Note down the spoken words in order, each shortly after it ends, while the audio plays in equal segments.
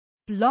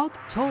Blog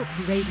Talk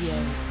Radio.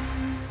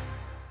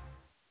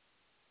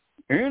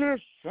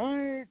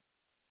 Innersight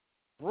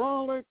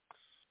frolics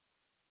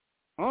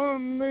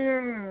on the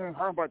air.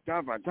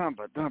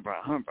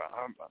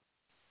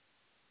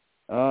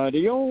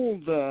 The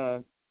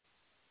old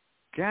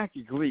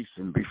Jackie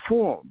Gleason,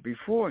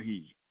 before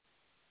he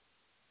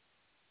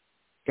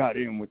got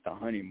in with the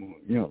honeymoon,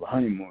 the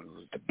honeymoon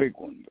was the big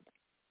one.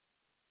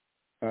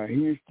 He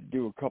used to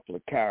do a couple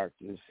of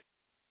characters,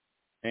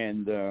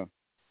 and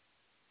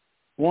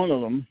one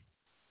of them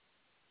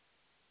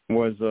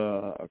was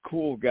a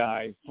cool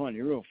guy,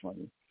 funny, real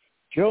funny,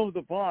 Joe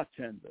the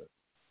bartender.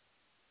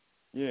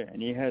 Yeah,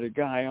 and he had a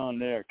guy on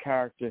there, a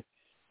character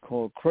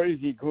called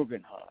Crazy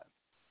Guggenheim,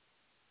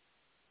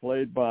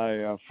 played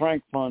by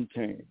Frank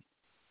Fontaine.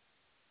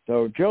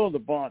 So Joe the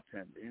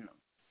bartender,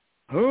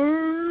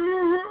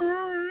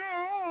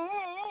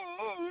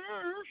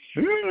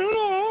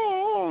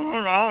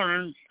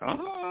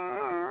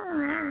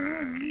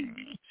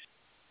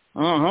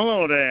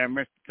 hello there,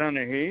 Mr.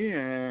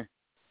 Donahue.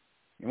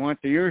 You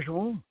want the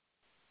usual?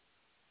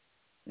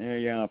 There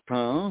you are,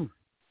 pal.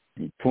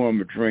 He'd pour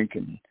him a drink,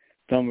 and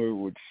some of it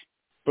would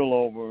spill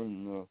over,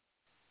 and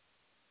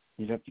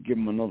he'd have to give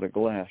him another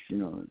glass,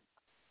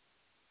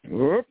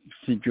 Whoops,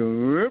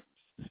 whoops.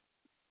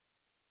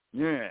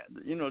 Yeah,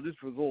 this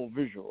was all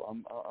visual.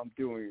 I'm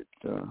doing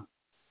it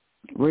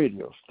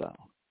radio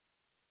style.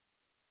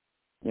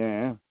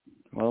 Yeah.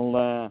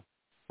 Well,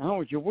 how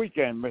was your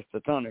weekend,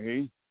 Mr.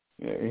 Donahue?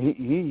 Yeah,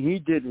 he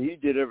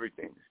did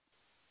everything.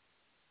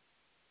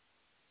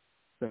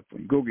 Except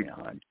when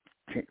Guggenheim,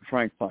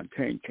 Frank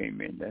Fontaine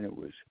came in, then it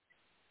was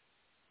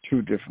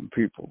two different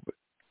people. But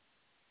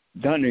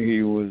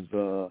Donahue was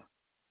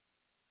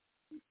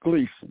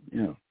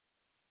Gleason,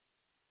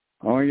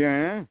 Oh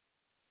yeah.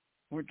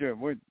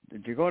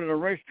 Did you go to the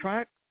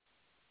racetrack?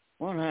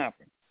 What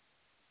happened?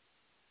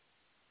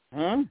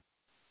 Huh?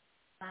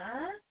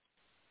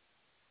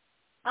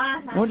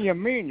 What do you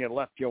mean you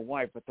left your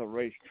wife at the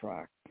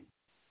racetrack?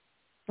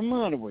 What's the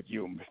matter with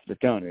you, Mr.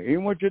 Donahue?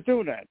 What'd you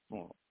do that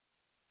for?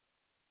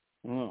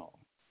 Well,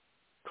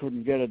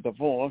 couldn't get a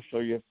divorce, so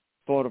you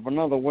thought of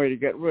another way to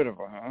get rid of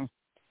her, huh?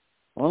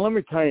 Well, let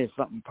me tell you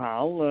something,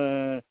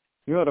 pal.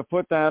 You ought to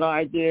put that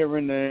idea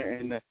in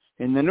the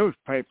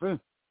newspaper.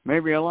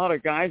 Maybe a lot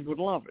of guys would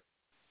love it.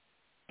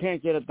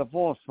 Can't get a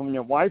divorce from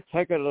your wife,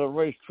 take her to the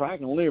racetrack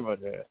and leave her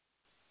there.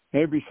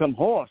 Maybe some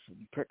horse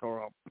would pick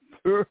her up.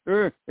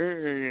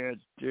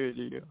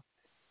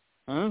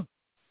 Huh?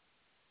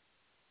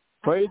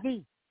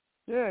 Crazy?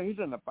 Yeah, he's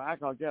in the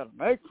back. I'll get him.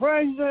 Hey,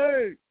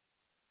 Crazy!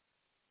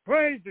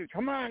 Crazy,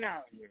 come on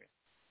out here.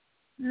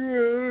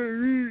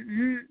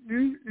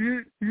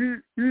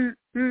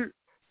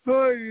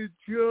 Hi,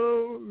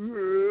 Joe.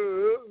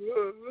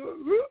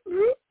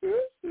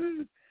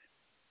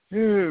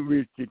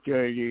 Mr.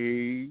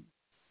 Teddy.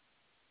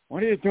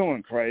 What are you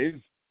doing,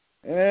 Crazy?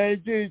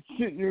 Just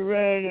sitting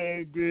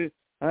around.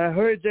 I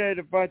heard that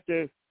about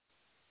the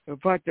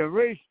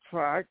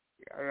racetrack.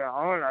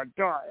 How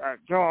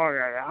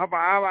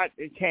about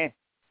the camp?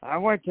 I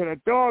went to the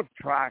dog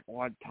track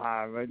one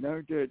time.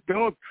 The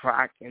dog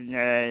track, and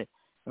it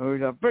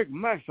was a big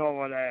mess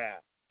over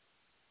there.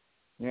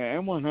 Yeah,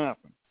 and what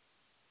happened?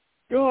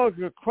 Dogs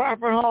were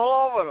crapping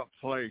all over the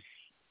place.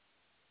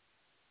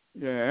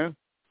 Yeah,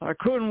 I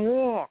couldn't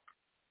walk,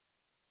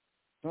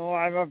 so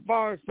I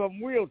borrowed some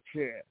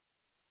wheelchair.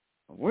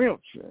 A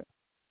wheelchair?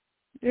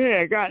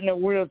 Yeah, I got in a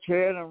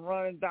wheelchair and I'm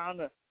running down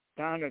the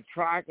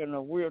track in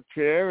a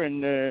wheelchair,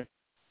 and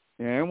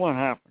and what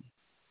happened?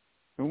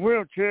 The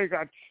wheelchair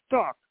got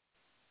stuck.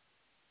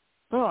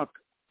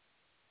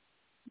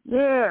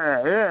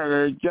 Yeah,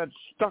 they got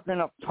stuck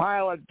in a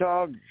pile of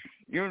dogs.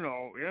 I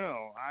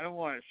don't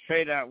want to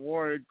say that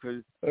word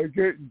because I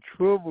get in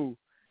trouble.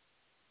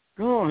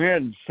 Go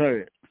ahead and say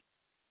it.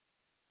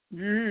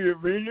 You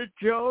mean it,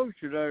 Joe?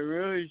 Should I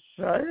really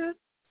say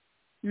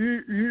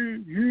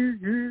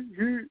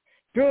it?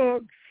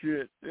 Dog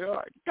shit.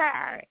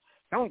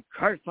 Don't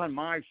curse on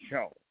my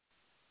show.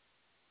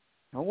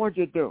 Now, what'd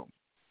you do?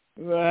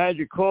 I had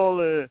to call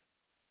the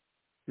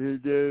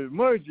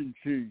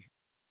emergency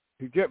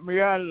to get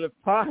me out of the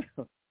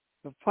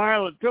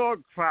pile of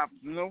dog traps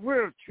in the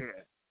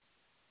wheelchair.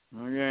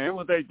 Oh, yeah,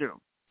 what'd they do?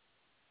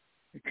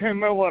 They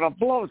came in with a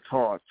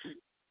blowtorch.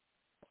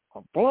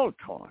 A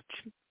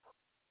blowtorch?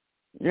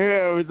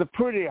 Yeah, it was a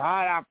pretty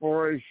hot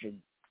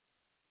operation.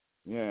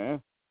 Yeah.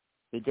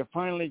 Did you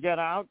finally get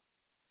out?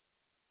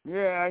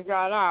 Yeah, I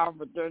got out,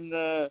 but then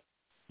I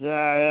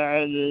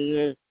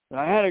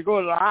had to go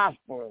to the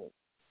hospital.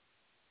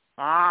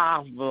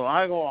 I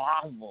go to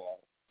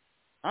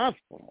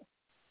hospital.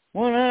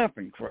 What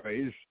happened,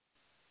 Crazy?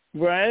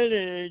 Well,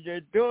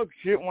 the dog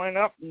shit went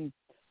up and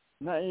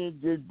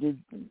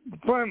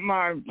burnt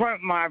my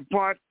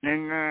butt,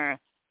 and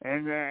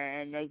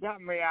they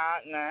got me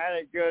out, and I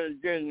had to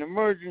get an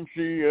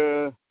emergency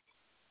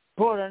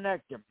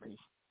portonectomy.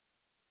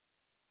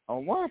 A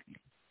what?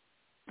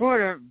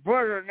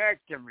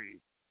 Portonectomy.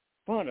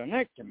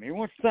 Portonectomy?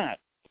 What's that?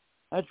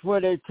 That's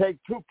where they take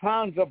 2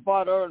 pounds of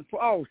butter and...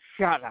 Oh,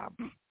 shut up.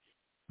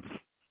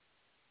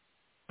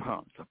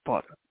 pounds of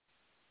butter.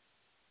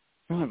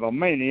 Kind of a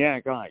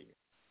maniac, are you?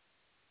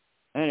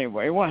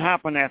 Anyway, what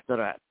happened after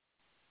that?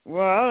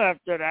 Well,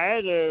 after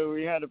that,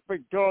 we had a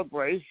big dog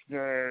race.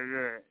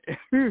 The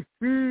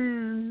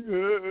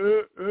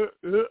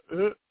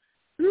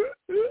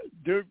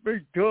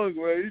big dog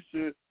race.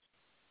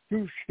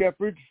 2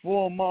 shepherds,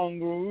 4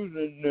 mongrels,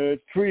 and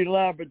 3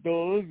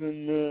 labradors,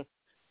 and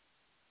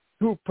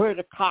 2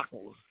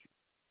 pedicocals.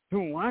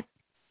 2 what?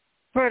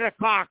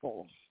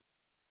 Pedicocals.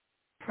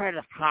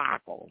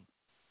 Pedicockle.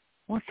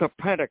 What's a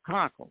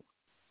pedicockle?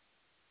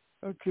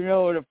 Don't you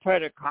know what a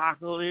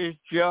pedicockle is,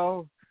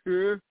 Joe?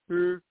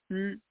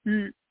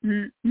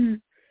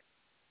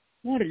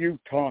 What are you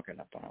talking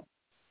about?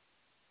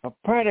 A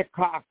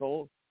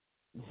pedicockle.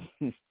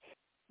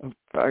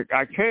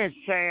 I can't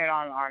say it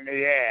on the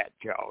air,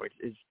 Joe.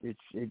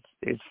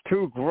 It's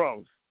too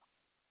gross.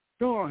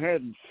 Go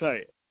ahead and say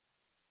it.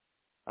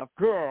 A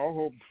girl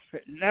who,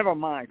 never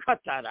mind,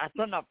 cut that. That's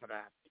enough of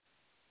that.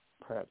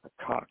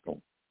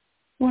 Pedicockle.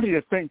 What do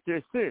you think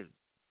this is?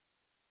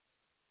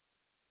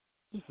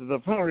 This is a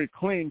very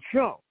clean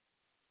show.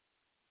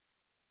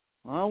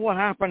 Well, what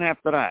happened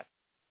after that?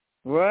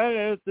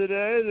 Well, after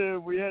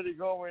that, we had to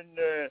go and,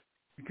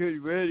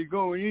 because we had to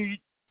go and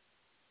eat.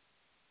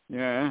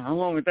 Yeah, how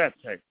long would that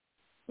take?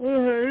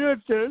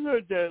 Not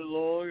that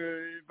long,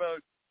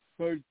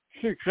 about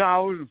 6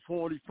 hours and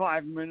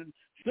 45 minutes.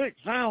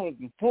 6 hours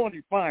and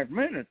 45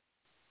 minutes?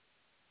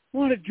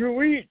 What did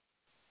you eat?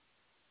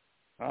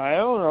 I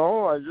don't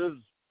know. I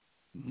just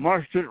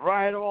mushed it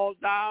right all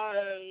down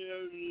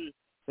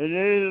and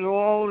ate it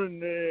all.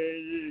 And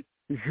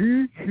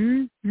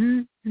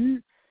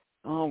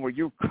oh, will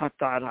you cut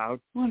that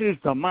out? What is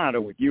the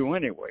matter with you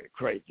anyway,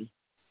 crazy?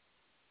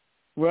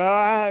 Well,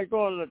 I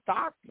go to the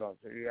doctor.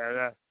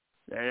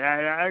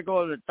 I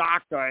go to the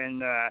doctor,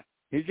 and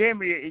he gave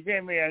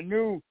me a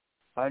new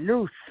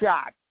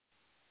shot.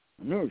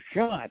 A new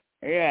shot?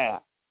 Yeah.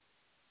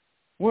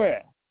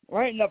 Where?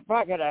 Right in the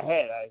back of the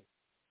head.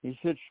 He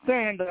said,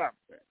 stand up.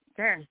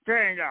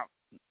 Stand up.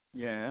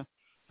 Yeah.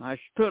 I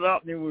stood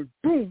up, and it was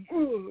boom,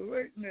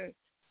 right in the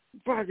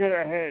back of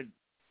the head.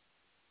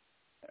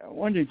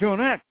 What are you doing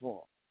that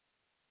for?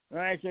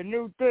 Well, it's a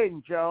new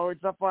thing, Joe.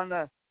 It's up on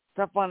the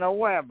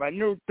web. A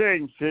new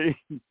thing, see?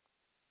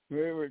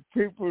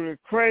 People are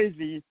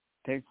crazy.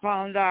 They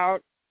found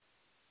out.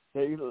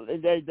 They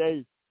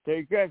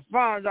get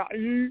found out.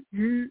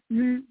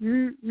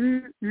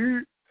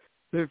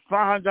 They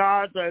found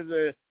out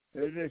that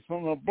it's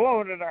from a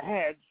blow to the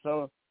head,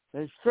 so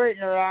they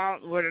straighten it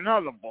out with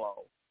another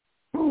blow.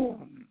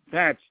 Boom.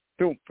 That's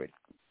stupid.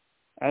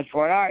 That's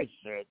what I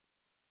said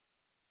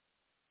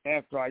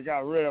after I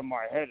got rid of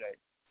my headache.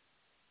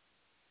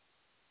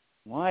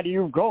 Why do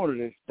you go to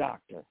this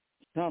doctor?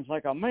 Sounds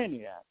like a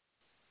maniac.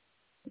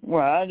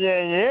 Well,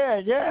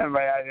 yeah,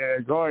 but I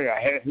go to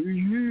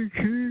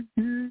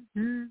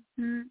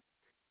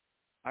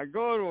I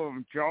go to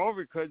him, Joe,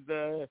 because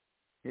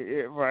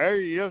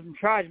he doesn't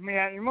charge me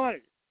any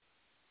money.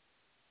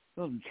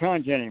 Doesn't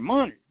charge any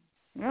money.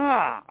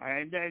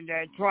 And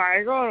that's why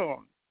I go to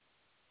him.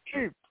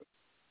 Cheap.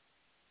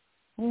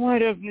 Why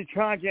doesn't he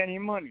charge any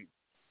money?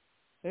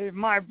 He's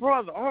my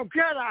brother. Oh,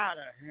 get out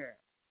of here.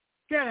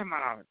 Get him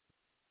out.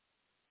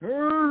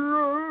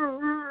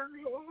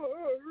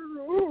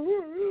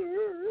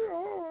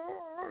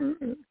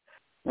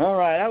 All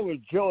right, that was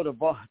Joe the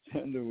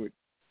bartender with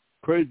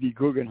Crazy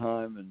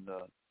Guggenheim, and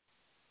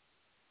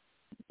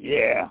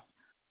yeah.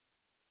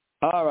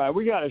 All right,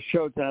 we got a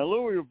show tonight.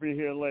 Louis will be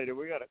here later.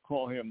 We got to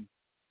call him.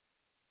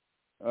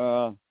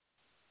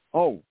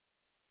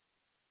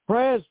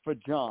 Prayers for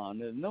John.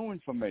 There's no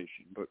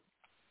information, but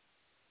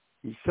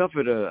he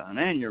suffered an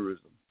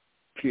aneurysm.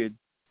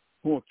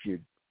 Poor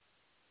kid.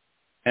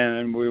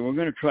 And we were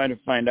going to try to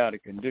find out a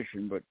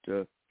condition, but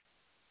to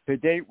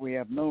date we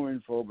have no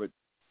info, but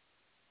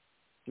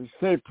just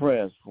say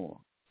prayers for him.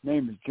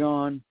 Name is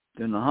John,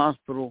 in the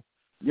hospital.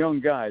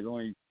 Young guy,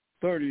 only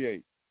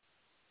 38.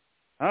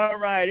 All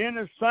right,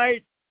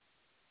 Innersight.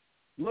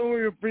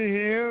 Louis will be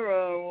here.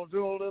 We'll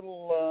do a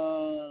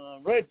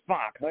little Red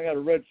Fox. I got a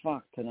Red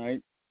Fox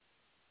tonight.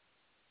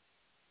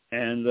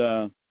 And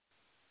I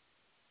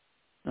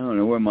don't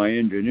know where my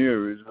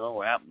engineer is.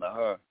 What happened to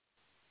her?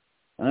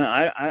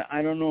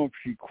 I don't know if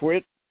she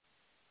quit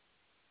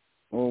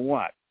or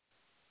what.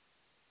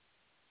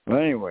 But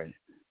anyway.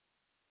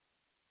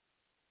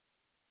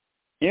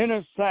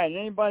 Innersight.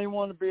 Anybody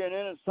want to be an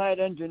Innersight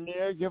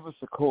engineer? Give us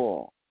a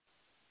call.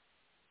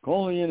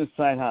 Call the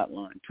Innersight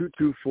hotline,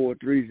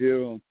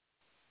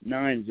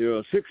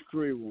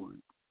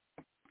 224-309-0631.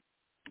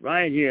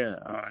 Right here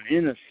on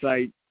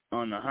Innersight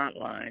on the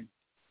hotline.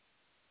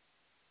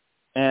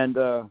 And,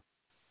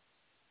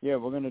 yeah,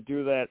 we're going to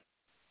do that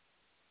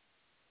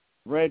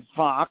Red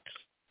Fox.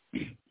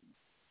 And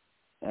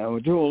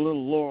we'll do a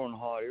little Laurel and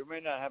Hardy. We may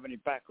not have any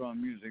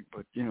background music,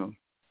 but, you know,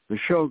 the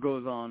show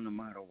goes on no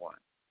matter what.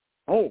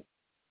 Oh,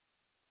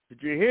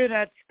 did you hear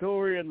that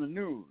story in the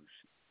news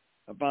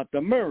about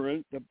the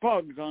mirrors, the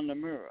bugs on the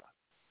mirror?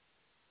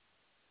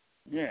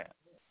 Yeah.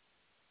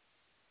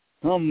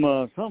 Some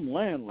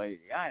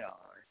landlady, I don't know,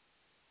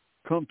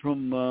 come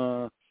from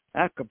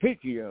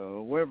Acapulco,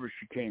 or wherever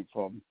she came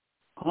from.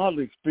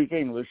 Hardly speak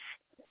English.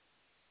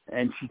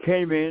 And she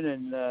came in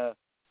and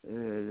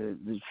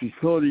she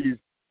saw these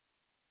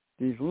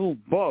little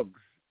bugs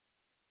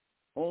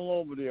all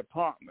over the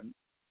apartment,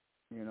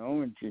 you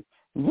know, and she,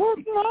 what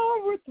is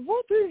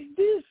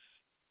this?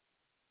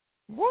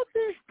 What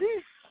is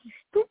this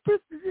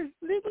stupid, this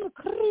little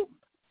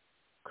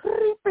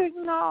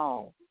creeping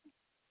now?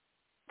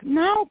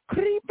 Now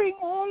creeping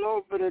all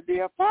over the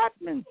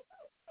apartment.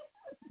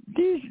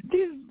 These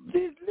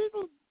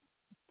little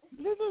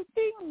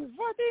things.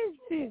 What is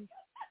this?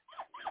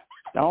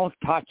 Don't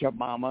touch her,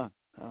 Mama.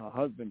 Her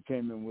husband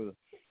came in with her.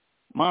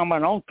 Mama,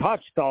 don't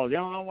touch those. You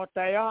don't know what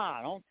they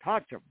are. Don't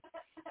touch them.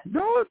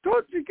 No,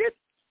 don't you get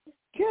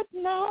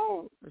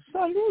now.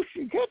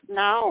 Solution, get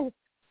now.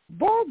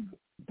 Bug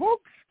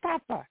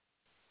stopper.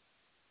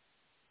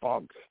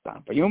 Bug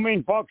stopper. You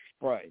mean bug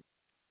spray?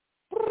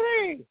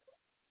 Spray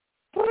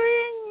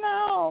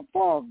now,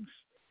 bugs.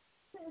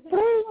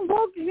 Bring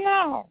bugs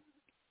now.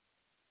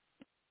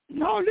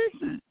 Now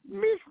listen,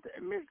 Mr.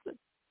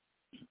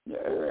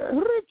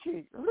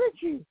 Richie,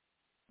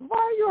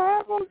 why you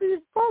have all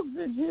these bugs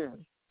in here?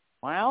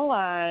 Well,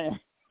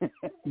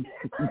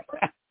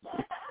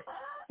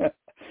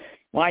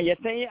 well, you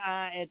see,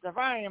 it's a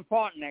very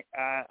important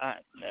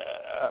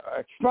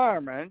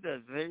experiment.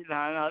 See?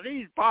 Now,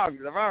 these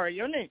bugs are very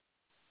unique.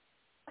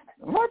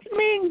 What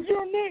means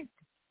unique?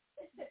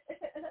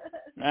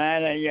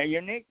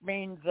 Unique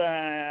means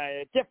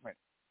different.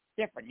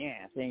 Different,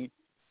 yeah. See,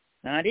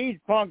 now these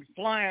bugs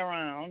fly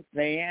around,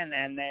 see, and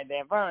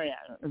they're very.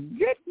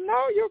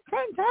 No, you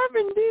can't have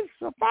in this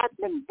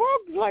apartment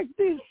bugs like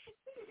this.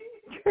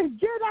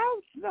 Get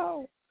out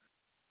now.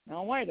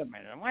 Now wait a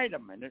minute,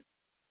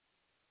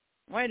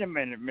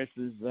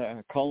 Mrs.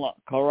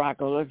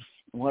 Caracolis,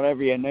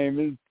 whatever your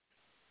name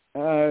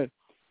is.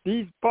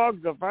 These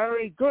bugs are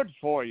very good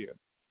for you.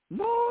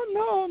 No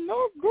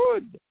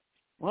good.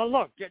 Well,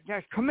 look,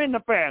 just come in the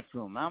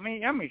bathroom. Let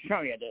me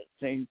show you this.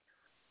 See,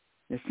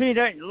 you see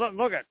that?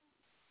 Look at.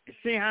 You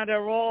see how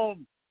they're all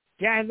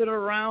gathered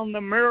around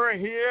the mirror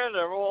here?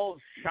 They're all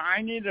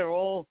shiny. They're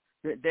all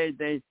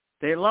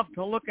they love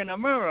to look in the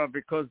mirror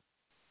because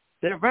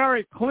they're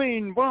very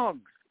clean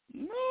bugs.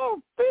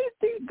 No,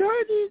 filthy,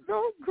 dirty,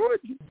 no good.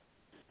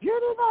 Get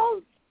it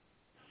out.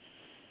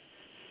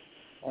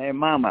 Hey,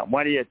 Mama,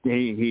 what do you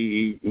think?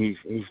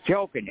 He's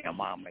joking you,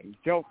 Mama. He's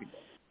joking you.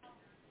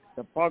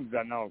 The bugs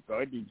are no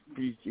good.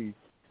 He's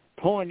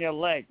pulling your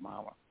leg,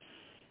 Mama.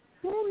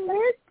 Your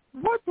leg?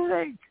 What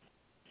leg?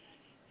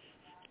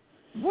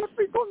 What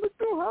we going to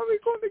do? How are we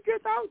going to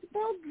get out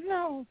bugs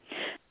now?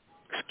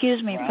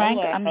 Excuse me, Frank.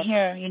 I'm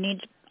here.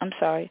 I'm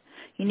sorry.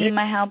 You need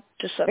my help?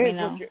 Just let me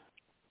know.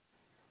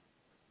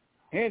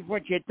 Here's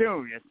what you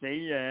do. You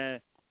see,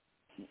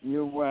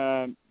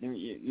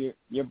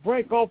 you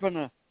break open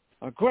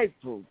a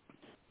grapefruit.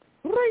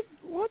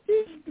 What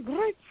is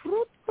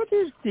grapefruit? What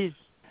is this?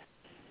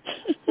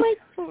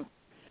 Grapefruit.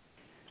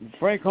 You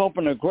break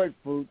open a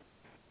grapefruit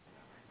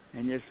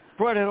and you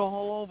spread it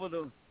all over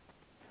the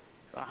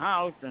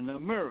house and the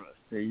mirror,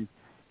 see?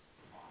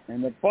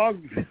 And the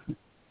bugs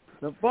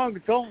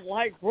don't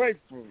like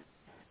grapefruit.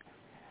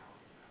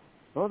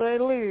 So they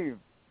leave.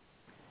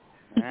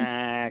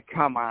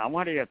 Come on,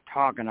 what are you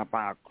talking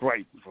about,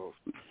 grapefruit?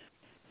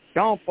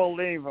 Don't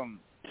believe him.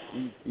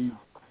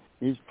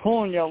 He's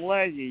pulling your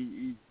leg.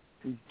 He's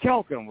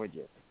joking with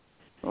you.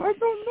 I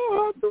don't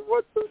know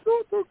what to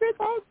do to get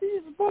out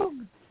these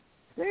bugs.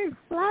 They're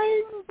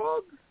flying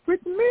bugs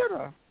with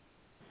mirror.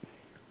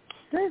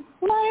 They're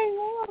flying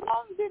all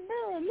around the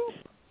mirror.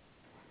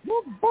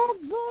 Look,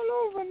 bugs all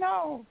over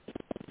now.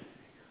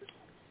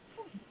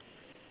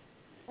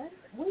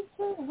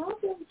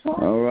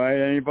 All right,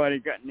 anybody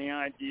got any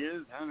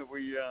ideas? How do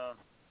we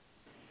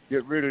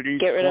get rid of these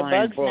Get rid of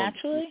bugs bugs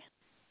naturally?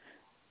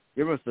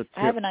 Give us a tip.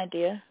 I have an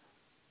idea.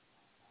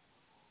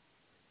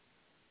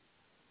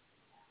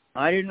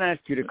 I didn't ask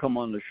you to come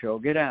on the show.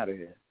 Get out of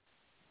here.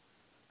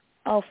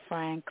 Oh,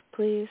 Frank,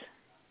 please.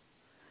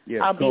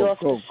 Yeah, I'll be off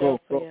the show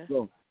for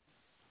you.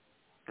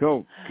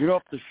 Go. Get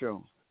off the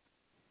show.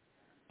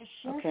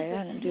 Okay,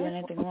 I didn't do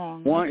anything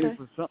wrong. Want okay. you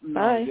for something?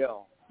 Bye. I'll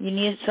yell. You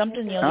need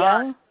something? You'll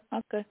yell?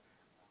 Okay.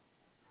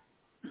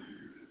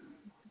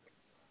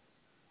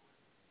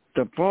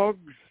 The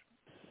bugs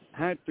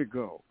had to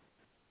go.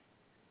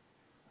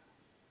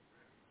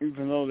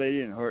 Even though they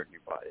didn't hurt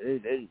anybody. They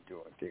didn't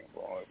do anything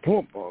wrong.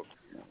 Poor bugs.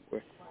 You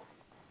know.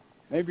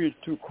 Maybe it's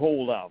too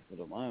cold out for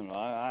them. I don't know.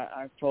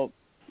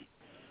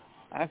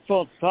 I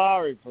felt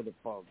sorry for the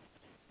bugs.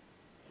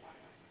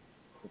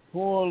 The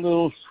poor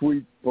little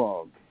sweet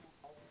bug.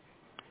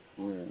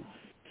 Yeah.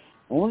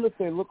 I wonder if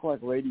they look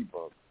like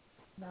ladybugs.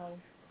 No.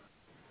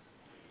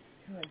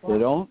 They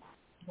don't?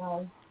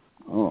 No.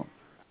 Oh.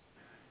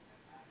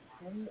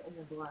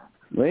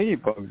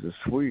 Ladybugs are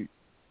sweet.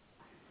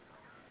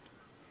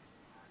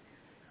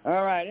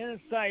 All right,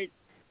 Innersight.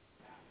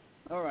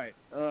 All right.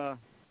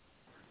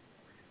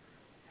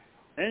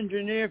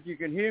 Engineer, if you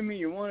can hear me,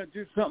 you want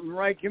to do something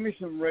right, give me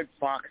some Red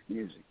Fox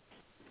music.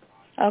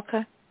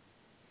 Okay.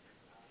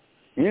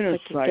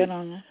 Innersight. Get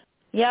on it.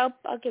 Yeah,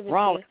 I'll give it to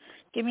you.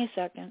 Give me a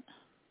second.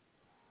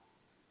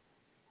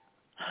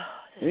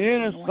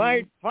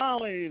 Innersight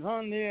Follies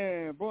on the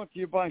air, brought to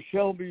you by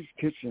Shelby's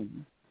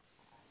Kitchen.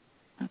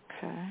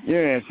 Okay.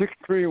 Yeah,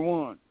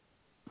 631.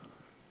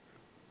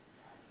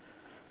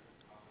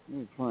 Let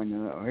me find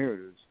that out. Here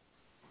it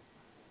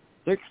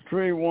is.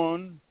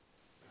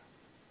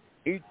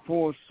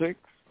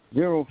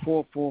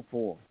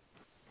 631-846-0444.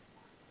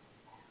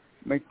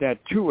 Make that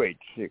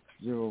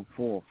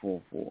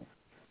 286-0444.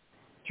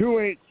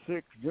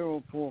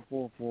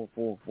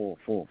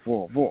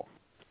 286-04444444.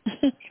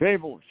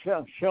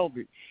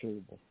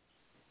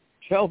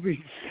 Shelby's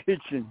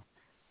Kitchen,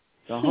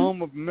 the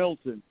home of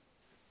Milton.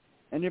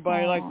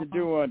 Anybody like to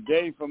do a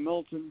day for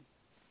Milton?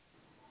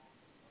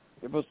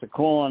 Give us a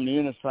call on the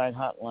Innersight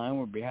hotline.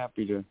 We'd be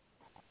happy to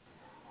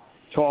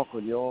talk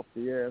with you off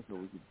the air so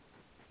we can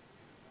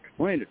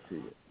explain it to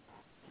you.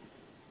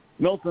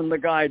 Milton the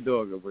Guide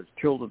Dog was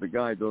killed at the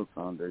Guide Dog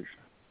Foundation.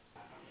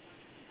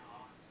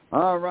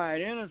 All right,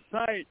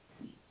 Innersight.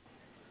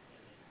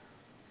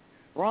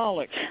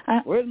 Frolic.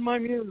 Where's my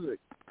music?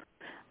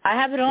 I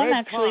have it on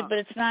actually, but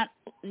it's not.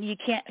 You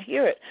can't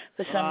hear it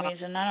for some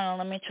reason. I don't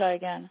know. Let me try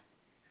again.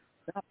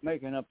 Stop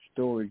making up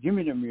stories. Give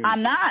me the music.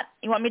 I'm not.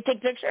 You want me to take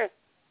a picture?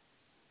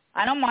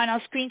 I don't mind.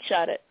 I'll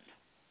screenshot it,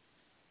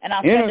 and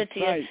I'll send it to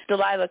you.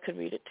 Delilah could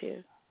read it to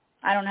you.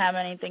 I don't have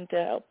anything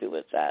to help you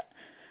with that.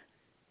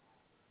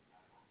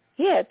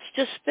 Yeah, it's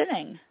just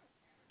spinning.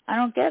 I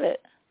don't get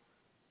it.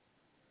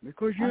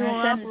 Because you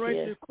don't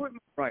operate the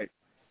equipment right.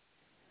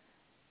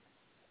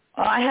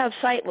 Well, I have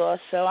sight loss,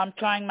 so I'm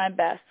trying my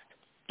best.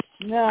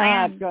 No,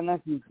 I've got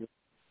nothing to do.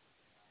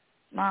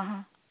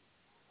 Uh-huh.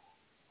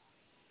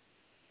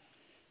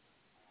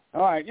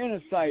 All right,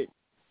 Innersight.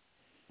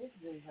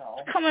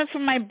 It's coming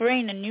from my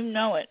brain, and you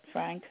know it,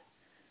 Frank.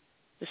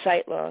 The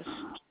sight loss.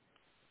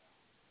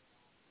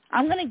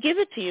 I'm going to give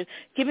it to you.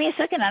 Give me a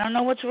second. I don't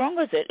know what's wrong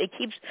with it. It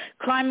keeps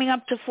climbing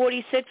up to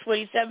 46,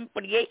 47,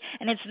 48,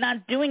 and it's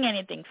not doing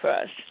anything for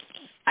us.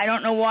 I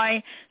don't know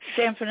why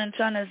Sanford and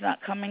Son is not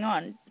coming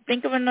on.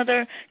 Think of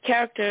another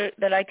character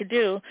that I could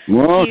do.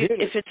 Well, hit it.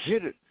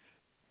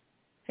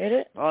 Hit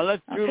it?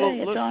 Let's do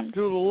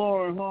the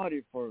Laurel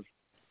Hardy first.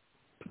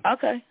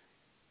 Okay.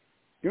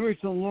 Give me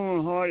some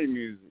Laurel Hardy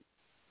music.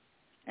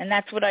 And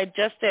that's what I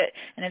just did,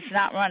 and it's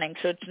not running,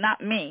 so it's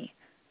not me.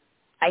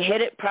 I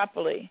hit it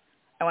properly.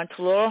 I went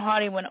to Laurel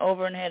Hardy, went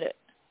over and hit it.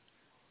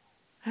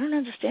 I don't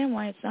understand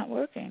why it's not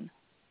working.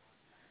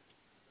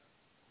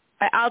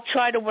 I'll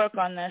try to work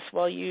on this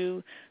while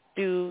you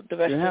do the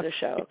rest of the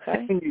show,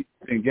 okay? You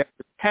have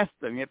to test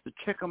them. You have to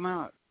check them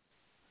out.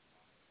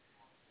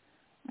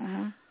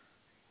 Uh-huh.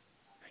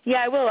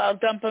 Yeah, I will. I'll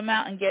dump them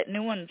out and get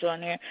new ones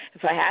on here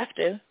if I have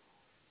to.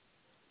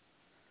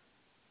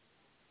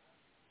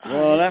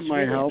 Well, that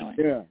might help,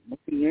 yeah.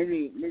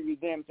 Maybe the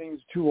damn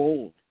thing's too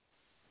old.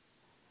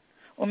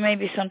 Or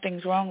maybe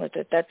something's wrong with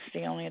it. That's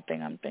the only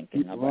thing I'm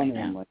thinking of right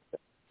now. Like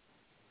that.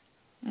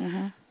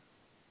 Uh-huh.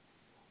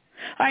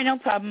 All right, no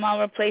problem.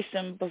 I'll replace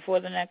them before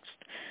the next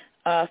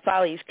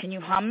Follies. Can you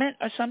hum it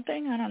or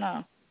something? I don't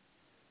know.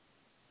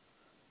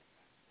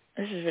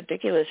 This is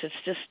ridiculous. It's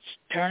just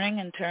turning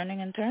and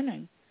turning and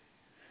turning.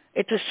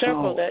 It's a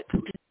circle that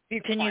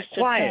continues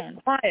to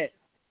turn. Quiet.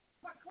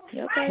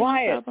 Okay,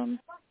 quiet. No problem.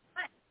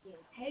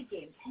 Take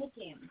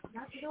him.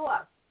 Knock it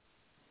off.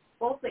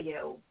 Both of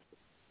you.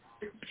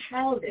 It's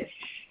childish.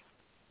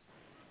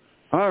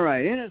 All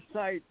right,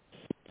 Innersight.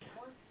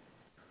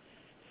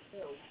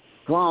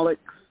 Frolic.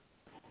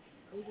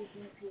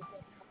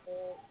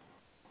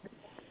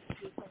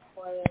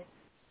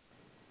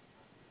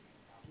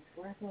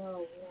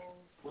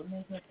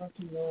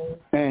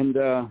 And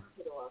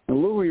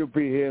Louie will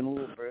be here in a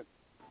little bit.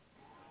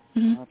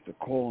 Mm-hmm. I'll have to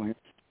call him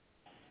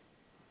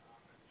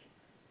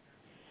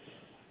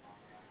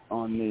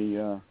on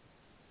the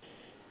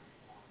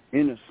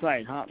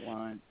Innersight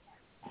hotline.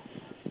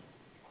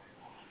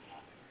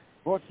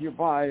 Brought to you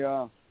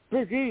by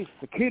Big East,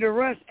 the key to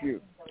rescue.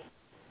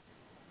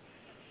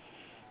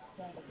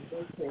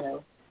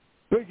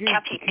 Big East,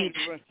 the key to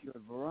rescue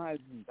at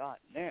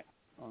Verizon.net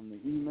on the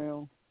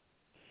email.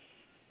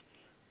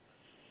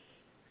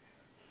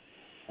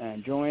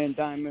 And Joanne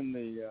Diamond,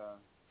 the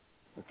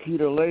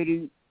Akita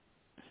lady,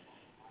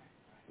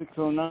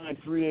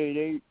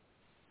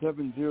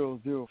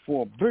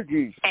 609-388-7004. Big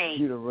East,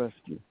 key to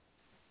rescue.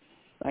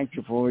 Thank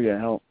you for all your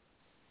help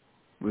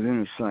with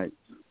Innersight.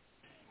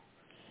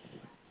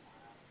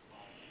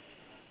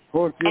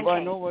 Brought to you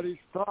by Nobody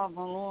Starved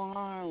on Long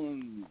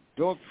Island.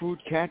 Dog food,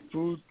 cat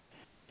food,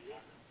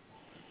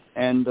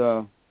 and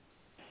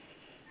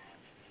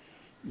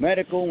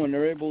medical when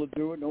they're able to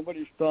do it.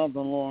 Nobody Starved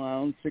on Long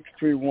Island,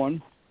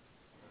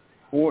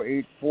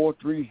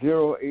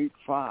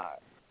 631-484-3085.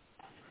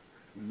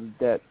 You need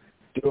that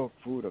dog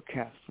food or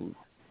cat food.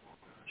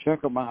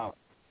 Check them out.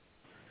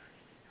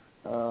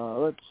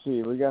 Let's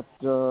see. We got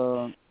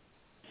Third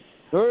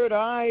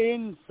Eye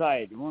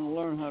Insight. You want to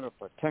learn how to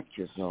protect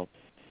yourself.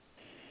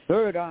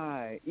 Third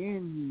Eye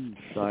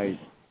Insight.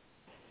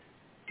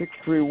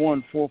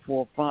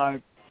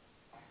 631-445-8255.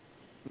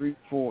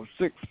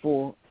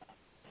 3464.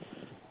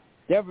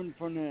 Devin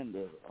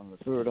Fernandez on the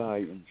Third Eye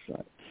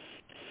Insight.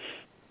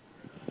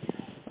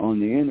 On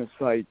the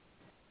Innersight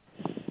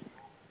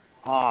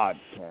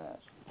podcast.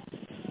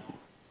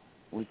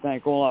 We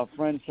thank all our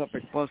friends,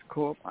 Suffolk Bus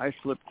Corp,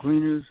 Islip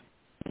Cleaners,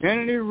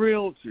 Kennedy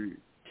Realty,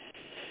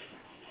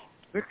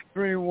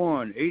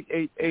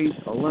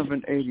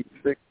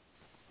 631-888-1186.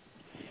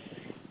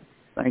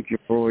 Thank you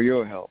for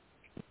your help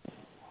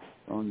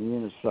on the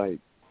Innersight.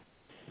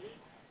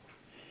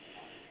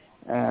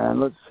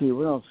 And let's see,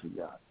 what else we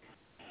got?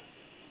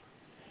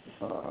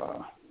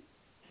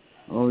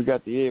 We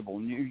got the Able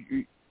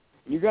News.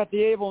 You got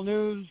the Able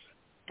News?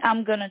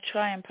 I'm going to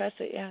try and press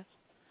it, yes.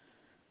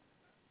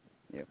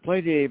 Yeah,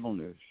 play the Able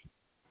News.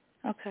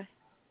 Okay.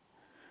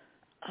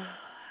 Oh,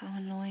 how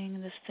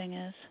annoying this thing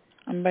is.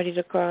 I'm ready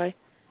to cry,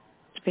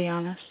 to be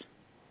honest.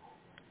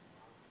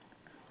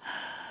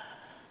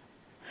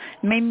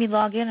 It made me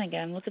log in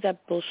again. Look at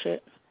that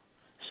bullshit.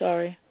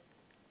 Sorry.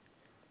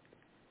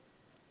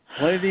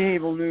 Play the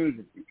Able News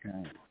if you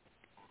can.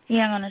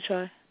 Yeah, I'm going to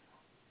try.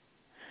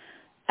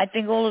 I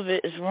think all of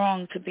it is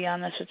wrong, to be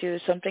honest with you.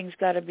 Something's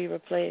got to be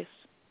replaced.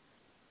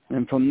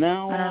 And from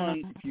now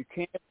on, if you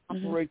can't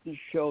operate this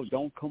show,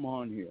 don't come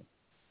on here.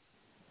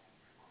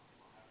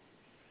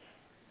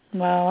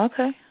 Well,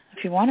 okay.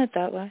 If you want it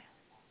that way.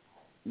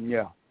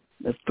 Yeah,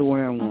 that's the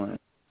way I want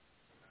it.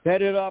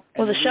 Set it up.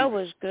 Well, the show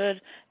was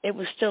good. It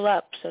was still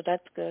up, so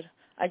that's good.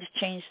 I just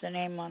changed the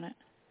name on it.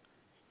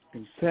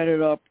 And set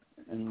it up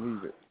and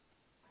leave it.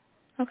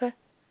 Okay.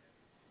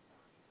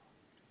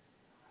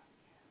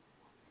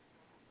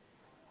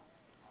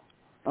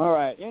 All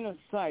right,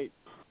 Innersight.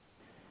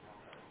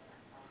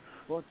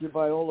 Brought to you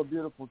by all the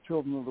beautiful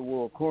children of the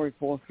world. Corey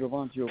Foster,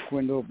 Avanti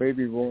Oquindo,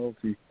 Baby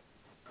Royalty,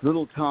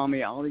 Little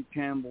Tommy, Ollie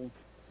Campbell.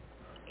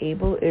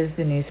 Able is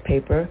the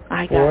newspaper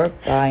for,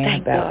 by,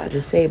 and about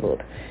the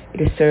disabled.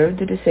 It has served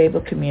the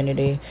disabled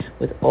community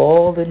with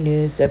all the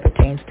news that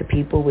pertains to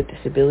people with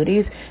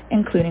disabilities,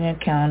 including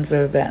accounts of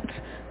events,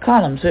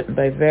 columns written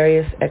by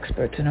various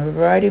experts, and a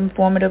variety of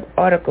informative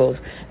articles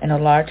in a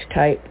large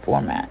type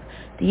format.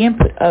 The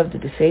input of the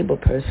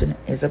disabled person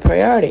is a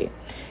priority.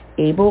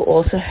 Able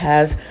also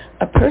has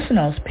a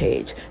personals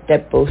page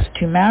that boasts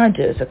 2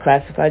 marriages, a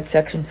classified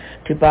section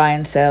to buy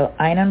and sell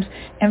items,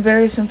 and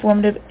various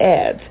informative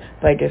ads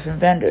by different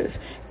vendors.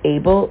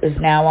 Able is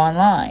now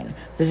online.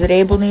 Visit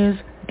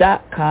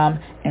ablenews.com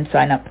and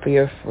sign up for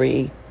your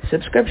free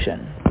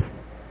subscription.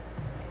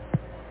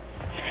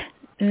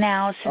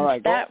 Now,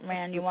 since that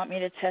ran, you want me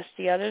to test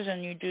the others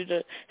and you do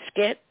the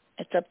skit?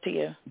 It's up to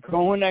you.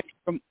 Go an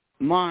extra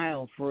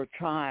mile for a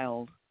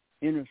child.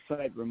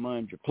 Innersight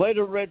reminds you. Play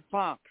the Red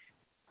Fox.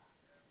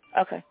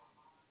 Okay.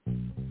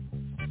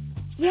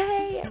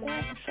 Yay! Oh,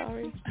 I'm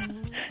sorry.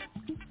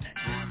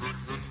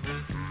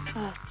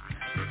 Oh.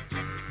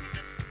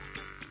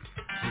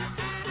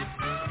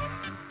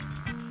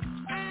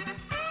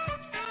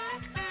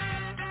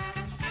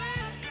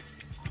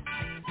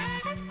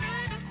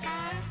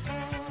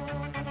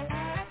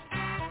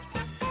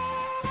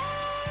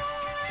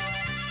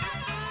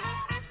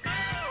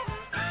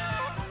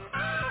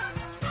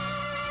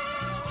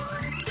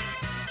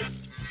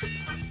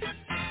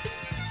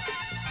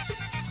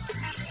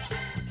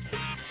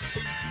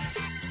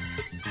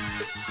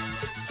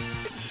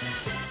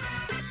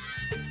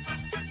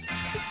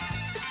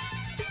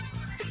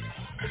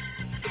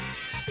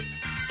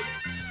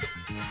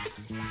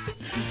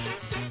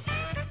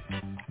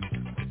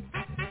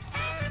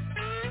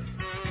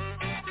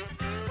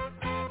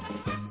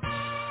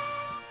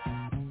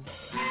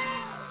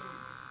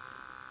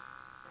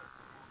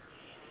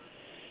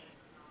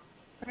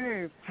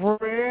 Hey,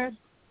 Fred.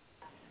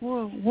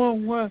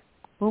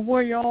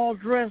 What you all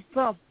dressed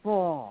up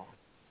for?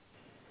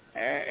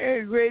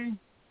 Hey, Grady,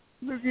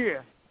 look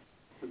here.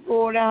 We're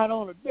going out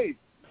on a date.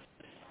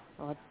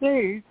 A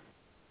date?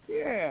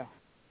 Yeah.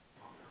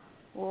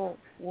 Well,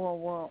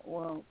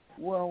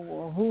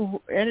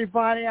 who?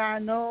 Anybody I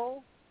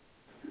know?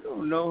 You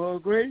don't know her,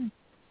 Grady.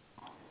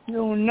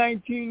 You're only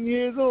 19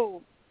 years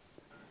old.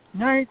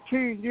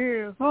 19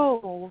 years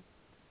old?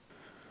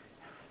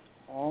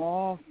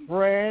 Oh,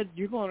 Fred,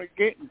 you're going to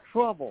get in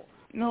trouble.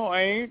 No,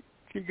 I ain't.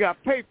 She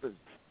got papers.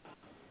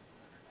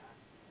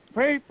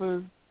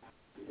 Papers?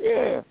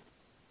 Yeah.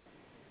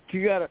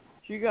 She got a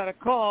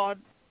card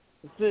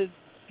that says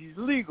she's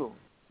legal.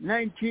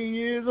 19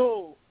 years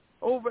old.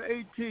 Over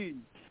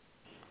 18.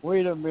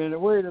 Wait a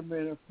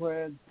minute,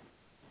 Fred.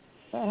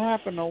 That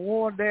happened to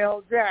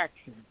Wardell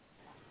Jackson.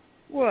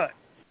 What?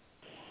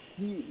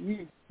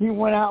 He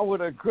went out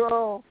with a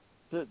girl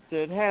that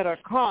had a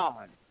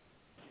card.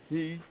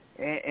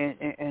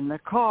 And the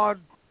card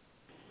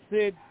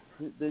said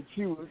that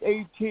she was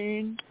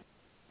 18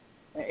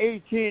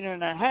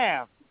 and a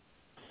half.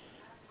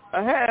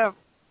 A half?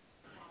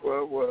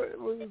 So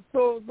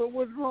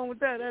what's wrong with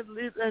that?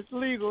 That's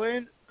legal,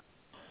 ain't it?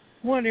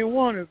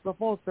 21 is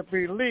supposed to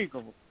be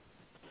legal.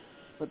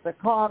 But the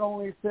card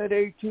only said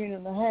 18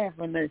 and a half,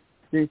 and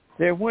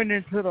they went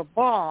into the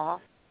bar,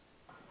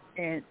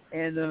 and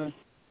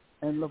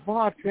And the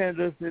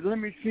bartender said, "Let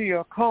me see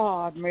your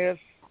card, miss."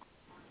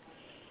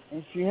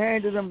 And she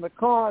handed him the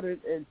card,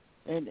 and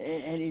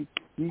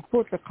he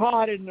put the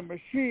card in the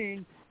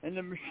machine, and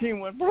the machine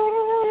went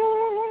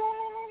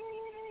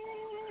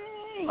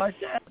like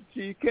that.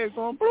 She kept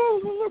going,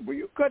 "Will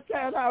you cut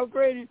that out,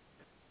 Grady?"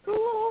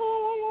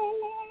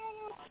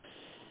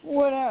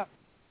 What happened?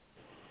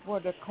 Well,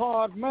 the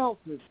card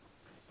melted.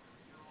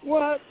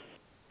 What?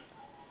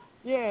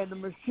 Yeah, the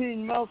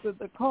machine melted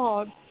the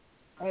card,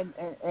 and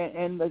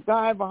the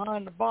guy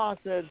behind the bar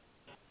said,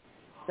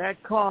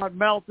 "That card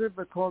melted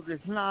because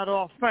it's not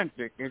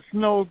authentic. It's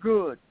no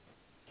good."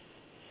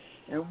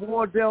 And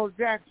Wardell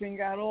Jackson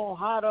got all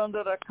hot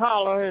under the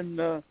collar,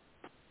 and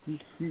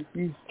he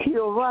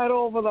keeled right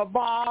over the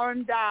bar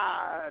and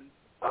died.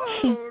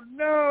 Oh,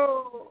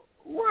 no.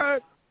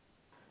 What?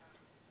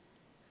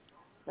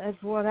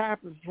 That's what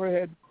happened,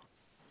 Fred.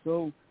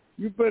 So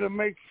you better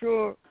make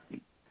sure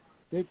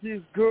that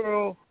this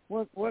girl,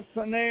 what's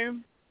her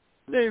name?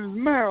 Her name is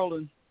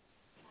Marilyn.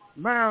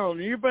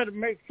 Marilyn, you better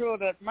make sure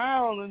that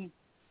Marilyn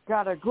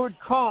got a good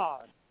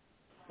card.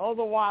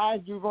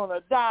 Otherwise, you're going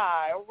to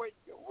die. Wait,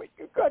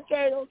 you got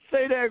that? Don't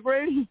say that,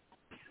 Grady.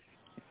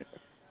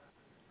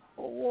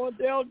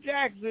 Wardell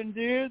Jackson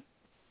did.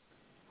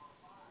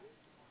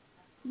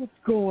 What's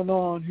going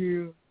on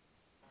here?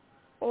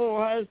 Oh,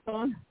 hi,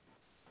 son.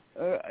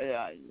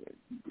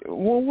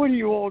 What are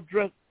you all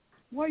dressed?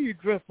 Why are you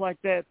dressed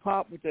like that,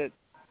 Pop, with that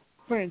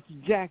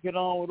fancy jacket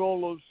on with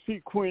all those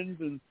sequins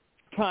and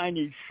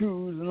tiny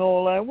shoes and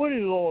all that? What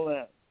is all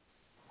that?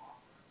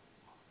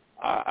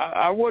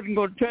 I wasn't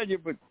going to tell you,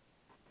 but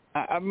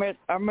I met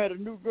a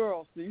new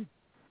girl. See,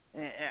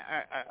 and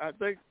I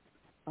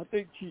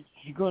think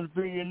she's going to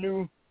be your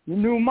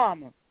new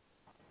mama.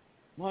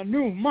 My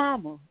new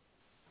mama?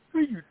 What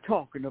are you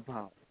talking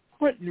about?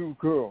 What new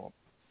girl?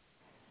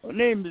 Her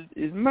name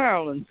is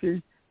Marilyn.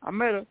 See, I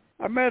met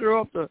her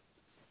off the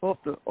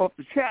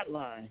chat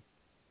line.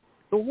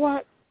 The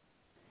what?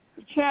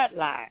 The chat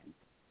line.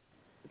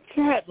 The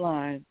chat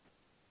line.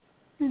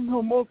 You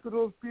know, most of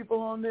those people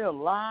on there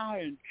lie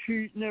and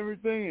cheat and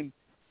everything,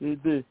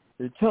 and they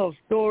tell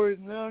stories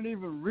and they aren't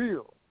even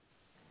real.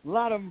 A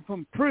lot of them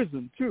from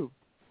prison too.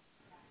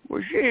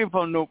 Well, she ain't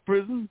from no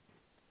prison.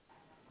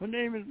 Her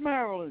name is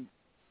Marilyn.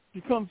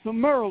 She comes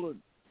from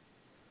Maryland.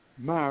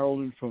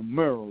 Marilyn from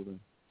Maryland.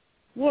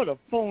 What a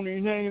phony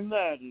name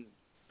that is.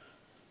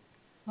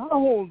 How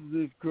old is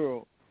this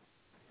girl?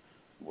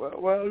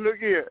 Well, look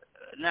here.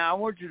 Now, I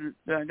want you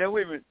to... Now,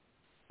 wait a minute.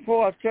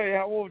 Before I tell you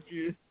how old she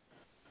is,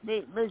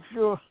 make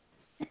sure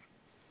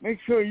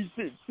you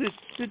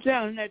sit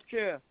down in that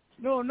chair.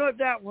 No, not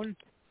that one.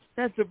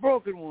 That's the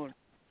broken one.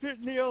 Sit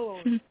in the other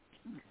one.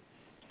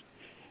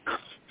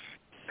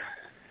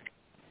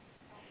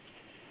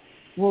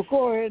 Well,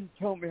 go ahead and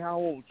tell me how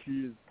old she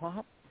is,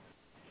 Pop.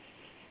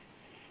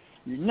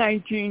 You're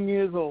 19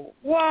 years old.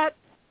 What?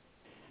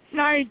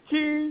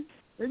 19?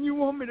 And you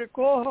want me to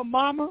call her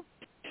mama?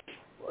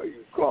 Well,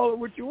 you call her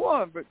what you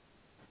want, but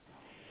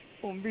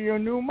I'm going to be your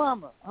new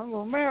mama. I'm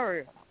going to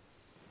marry her.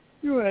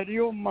 You out of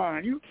your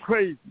mind. You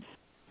crazy.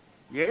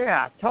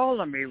 Yeah, I told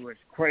him he was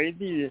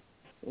crazy.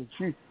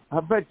 And I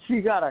bet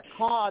she got a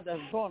card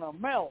that's going to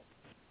melt.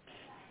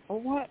 A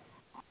what?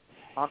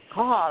 A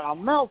card, a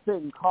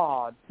melting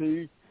card.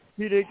 See,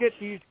 they get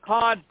these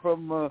cards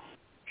from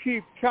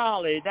Cheap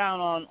Charlie down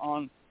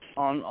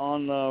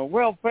on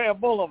Welfare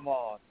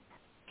Boulevard.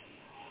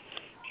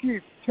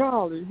 Cheap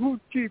Charlie? Who's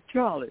Cheap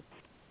Charlie?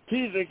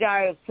 He's the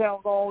guy that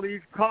sells all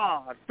these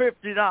cards,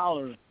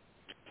 $50.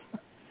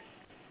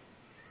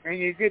 And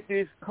you get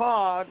this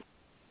card,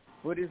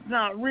 but it's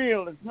not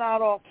real. It's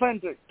not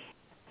authentic.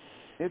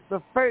 It's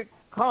a fake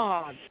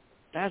card.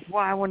 That's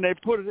why when they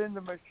put it in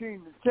the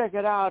machine to check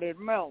it out, it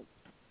melts.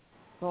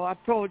 So I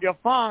told your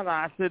father,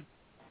 I said,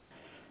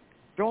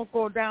 don't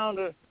go down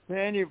to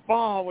any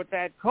bar with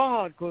that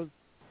card, because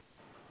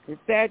if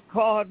that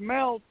card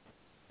melts,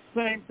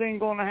 same thing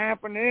going to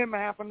happen to him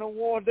happened to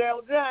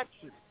Wardell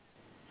Jackson.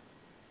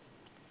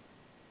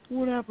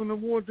 What happened to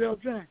Wardell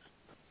Jackson?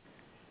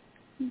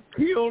 He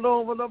keeled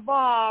over the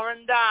bar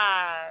and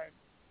died.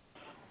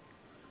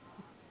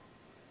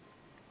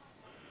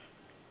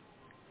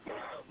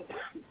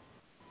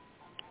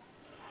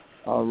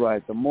 All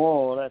right, the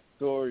moral of that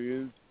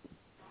story is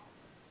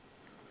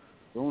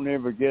don't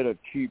ever get a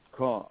cheap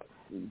card.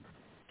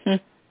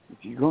 If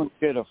you're going to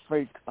get a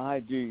fake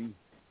ID,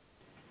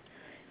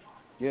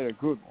 get a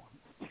good one.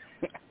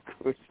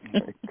 Good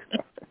fake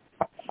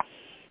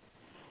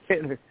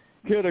card.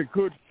 Get a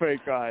good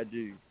fake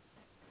ID.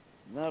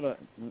 Not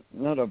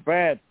a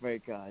bad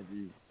fake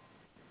ID.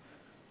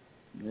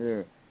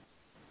 Yeah.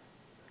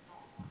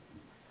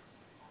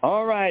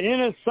 All right,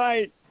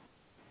 Innersight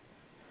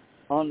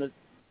on the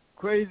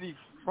Crazy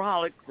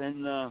Frolics,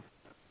 and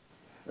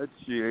let's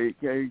see.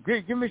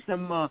 Give me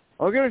some.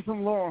 I'll give me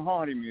some Laurel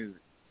Hardy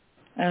music.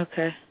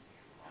 Okay.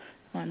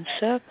 One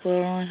sec.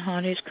 Laurel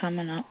Hardy's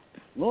coming up.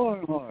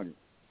 Laurel Hardy.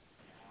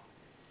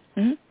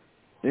 Hmm.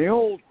 The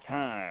old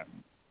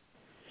time.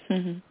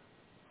 Mhm.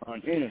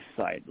 On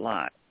Innersight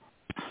Live.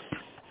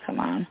 Come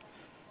on.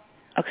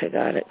 Okay,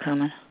 got it.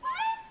 Coming.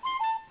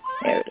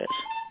 There it is.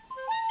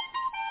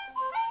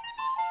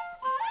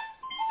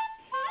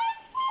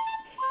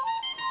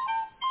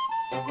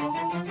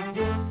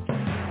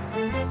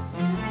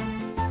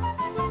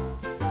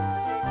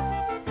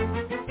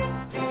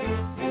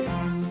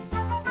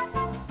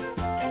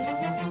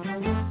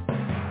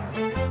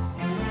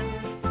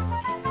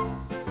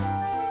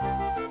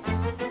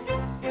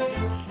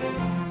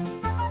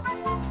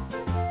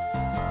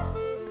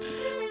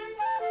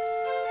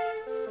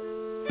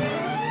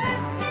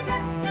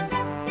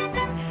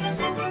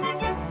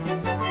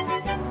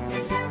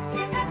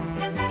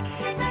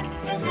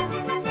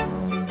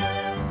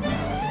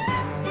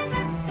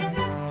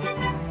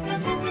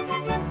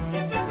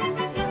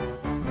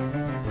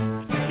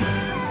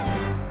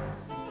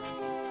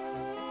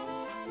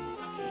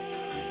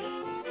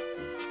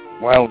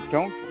 Well,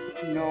 don't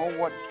you know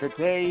what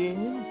today is?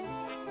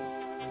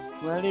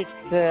 Well, let's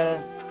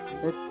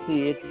see,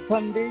 it's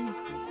Sunday,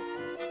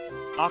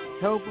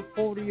 October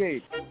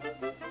 48th.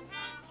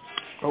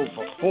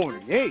 October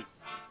 48th?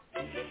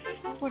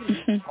 What are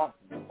you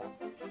talking about?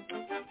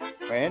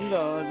 Well,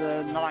 the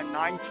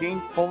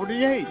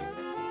 1948.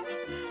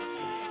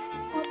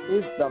 What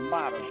is the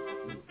matter?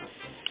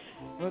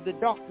 Well, the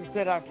doctor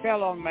said I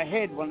fell on my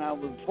head when I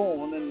was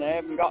born, and I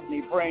haven't got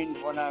any brains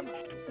when I'm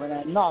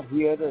not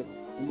here, and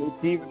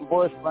it's even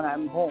worse when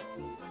I'm home.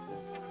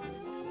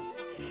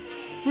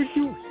 Would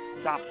you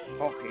stop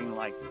talking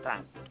like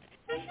that?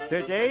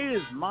 Today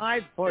is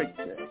my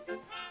birthday.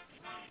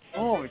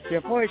 Oh, it's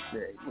your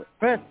birthday.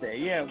 Birthday,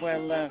 yeah.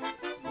 Well,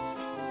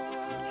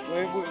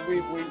 we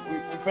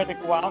better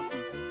go out.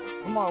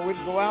 Come on,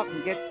 we'll go out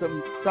and get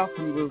some stuff,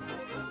 and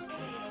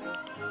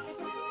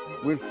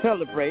we'll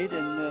celebrate,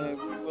 and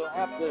we'll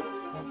have to.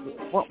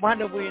 Why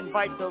don't we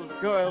invite those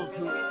girls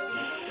who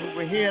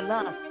were here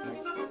last night?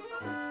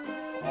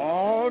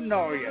 Oh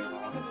no, you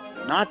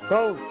don't. Not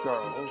those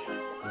girls.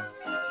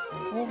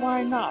 Well,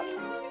 why not?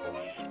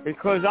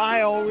 Because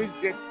I always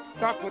get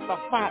stuck with the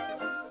fat.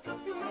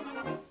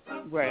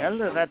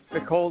 Well, that's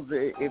because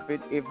if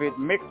it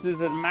mixes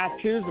and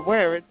matches,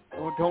 wear it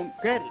or don't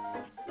get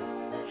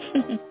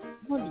it.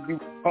 What are you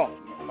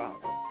talking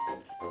about?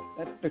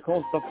 That's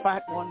because the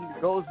fat one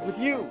goes with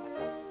you.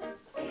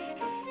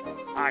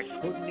 I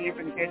couldn't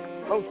even get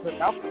close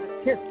enough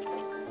to kiss.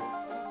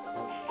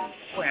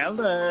 Well,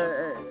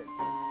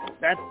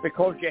 that's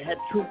because you had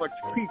too much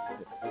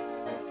pizza.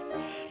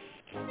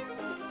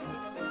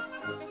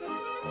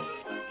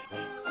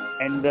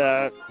 And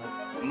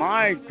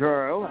my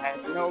girl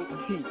had no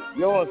teeth.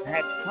 Yours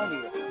had plenty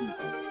of teeth.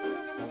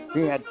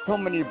 She had so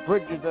many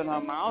bridges in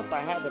her mouth,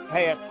 I had to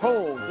pay a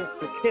toll just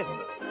to kiss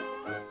her.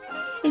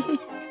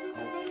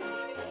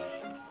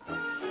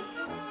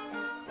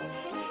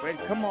 Well,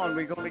 come on,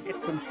 we're going to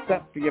get some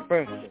stuff for your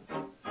birthday.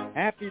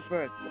 Happy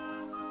birthday.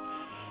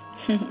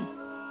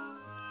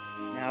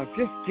 Now,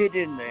 just get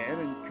in there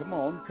and come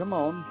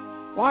on.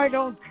 Why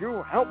don't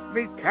you help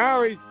me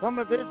carry some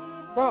of this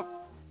stuff?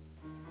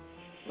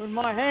 When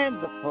my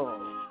hands are full.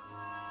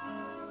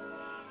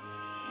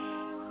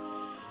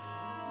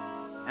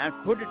 Now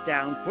put it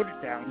down.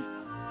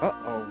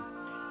 Uh-oh.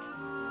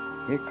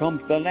 Here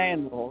comes the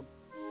landlord.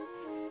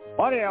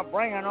 What are you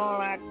bringing all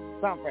that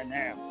stuff in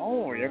there?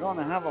 Oh, you're going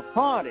to have a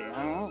party,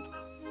 huh?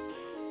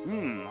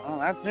 Well,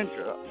 that's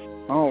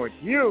interesting. Oh,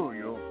 it's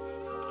you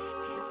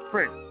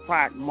big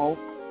fat mope.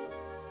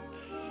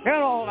 Get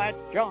all that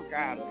junk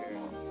out of here.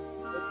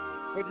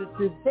 But it's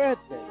his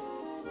birthday.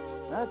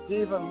 That's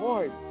even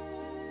worse.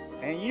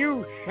 And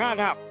you shut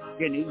up,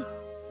 Skinny.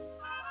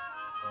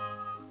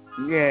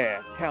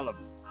 Yeah, tell him.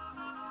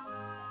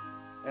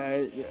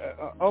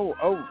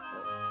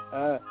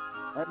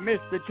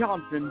 Mr.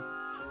 Johnson,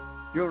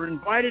 you're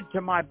invited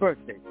to my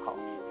birthday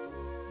party.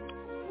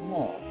 Come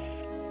on.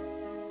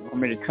 You want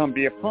me to come to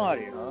your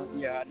party, huh?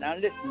 Yeah, now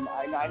listen,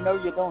 I know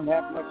you don't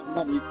have much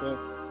money, so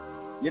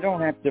you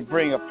don't have to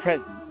bring a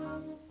present.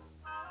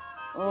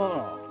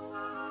 Oh.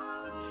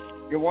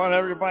 You want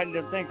everybody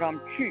to think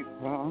I'm cheap,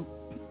 huh?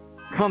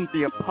 Come to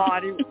your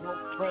party with no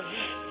present?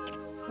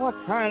 What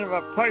kind of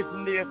a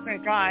person do you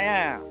think I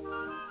am?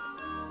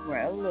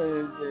 Well,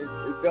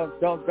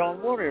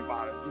 don't worry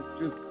about it.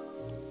 Just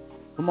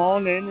come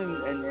on in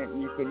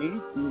and you can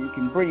eat and you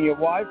can bring your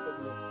wife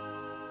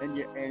and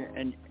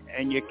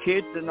your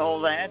kids and all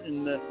that.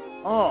 And I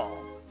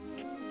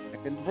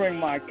can bring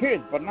my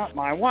kids, but not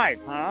my wife,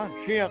 huh?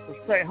 She has to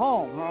stay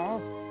home, huh?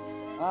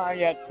 Ah,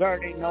 you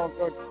dirty, no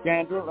good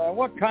scandal.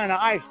 What kind of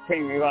ice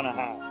cream are you gonna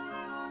have?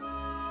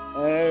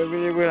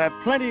 We'll have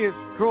plenty of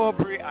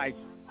strawberry ice.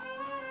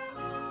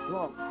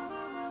 Look,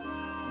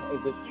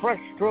 is it fresh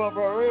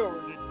strawberry or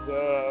is it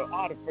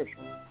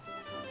artificial?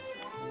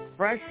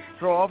 Fresh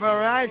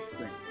strawberry ice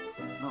cream.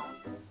 No.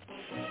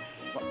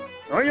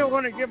 Are you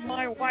going to give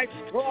my wife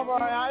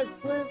strawberry ice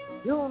cream?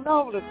 You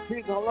know that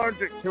she's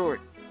allergic to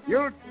it.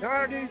 You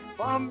dirty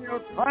bum,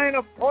 you're trying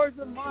to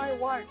poison my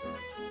wife.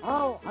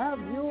 I'll have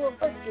you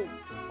evicted.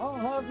 I'll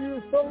have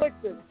you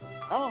selected.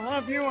 I'll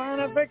have you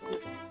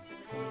unevicted.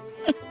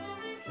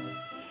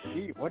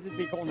 Gee, what is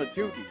he going to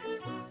do to you?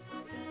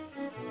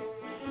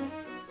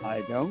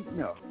 I don't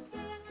know.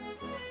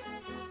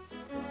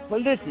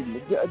 But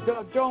listen,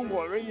 don't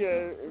worry.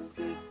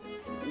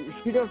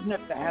 She doesn't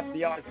have to have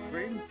the ice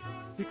cream.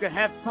 She could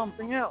have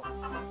something else.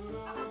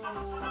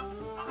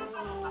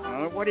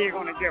 What are you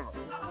going to give her?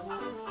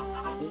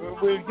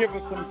 We'll give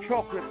her some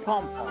chocolate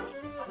pom-poms.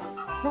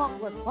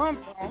 Chocolate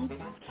pom-poms?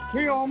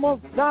 She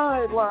almost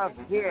died last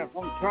year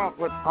from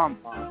chocolate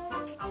pom-poms.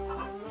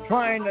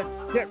 Trying to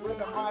get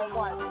rid of my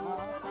wife, huh?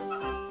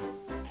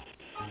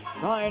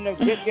 Trying to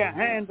get your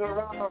hands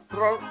around her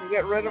throat and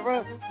get rid of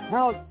her?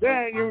 How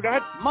dare you?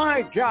 That's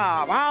my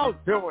job. I'll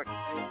do it.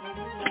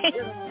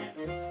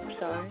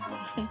 Sorry.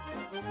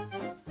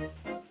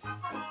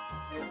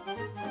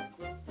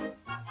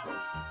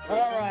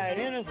 All right,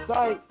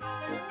 Innersight.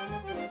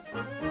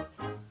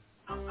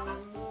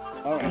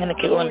 All right. I'm going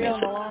to kill him.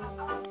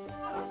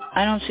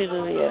 I don't see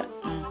Louie yet.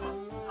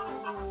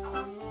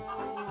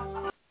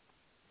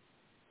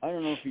 I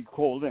don't know if he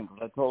called in,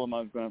 because I told him I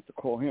was going to have to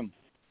call him.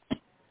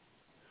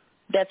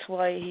 That's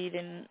why he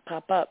didn't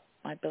pop up,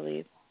 I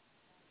believe.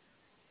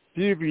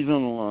 See if he's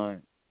on the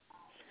line.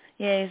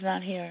 Yeah, he's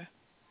not here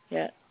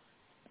yet.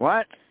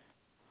 What?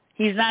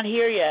 He's not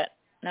here yet.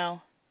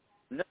 No.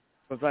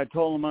 Because I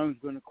told him I was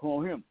going to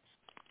call him.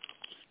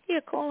 Yeah,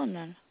 call him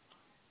then.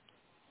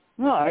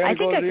 No, I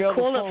think I could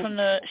call phone. it from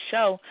the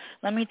show.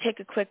 Let me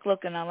take a quick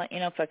look, and I'll let you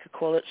know if I could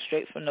call it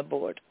straight from the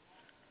board.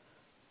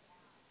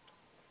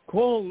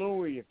 Call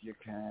Louie if you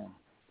can.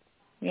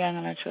 Yeah, I'm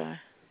going to try.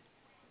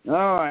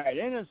 All right,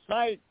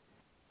 Innersight,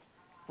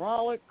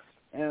 Frolics,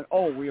 and,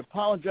 we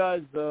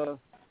apologize for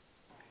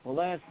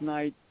last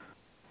night.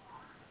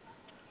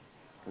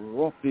 We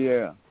were off the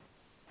air.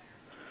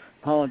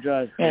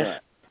 Apologize for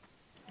that.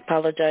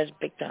 Apologize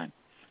big time.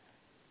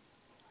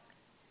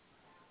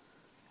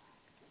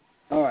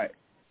 All right.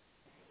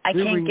 I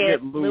can't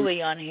get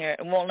Louie on here.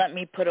 It won't let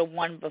me put a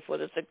 1 before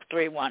the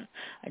 631.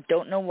 I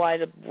don't know why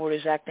the board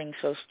is acting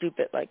so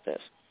stupid like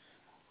this.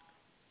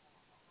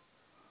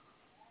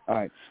 All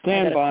right.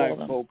 Stand by,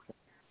 folks.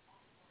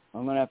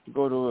 I'm going to have to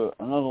go to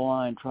another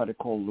line and try to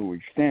call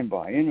Louie. Stand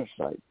by.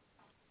 Innersight.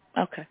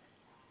 Okay.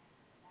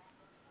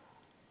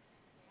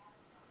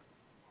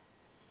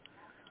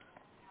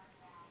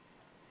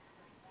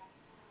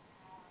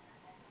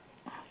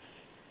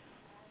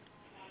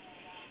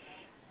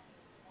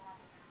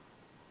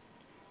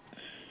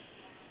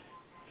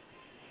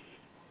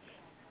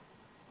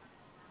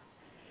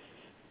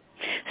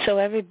 So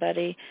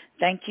everybody,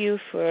 thank you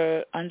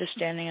for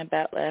understanding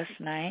about last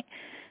night.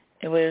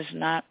 It was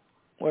not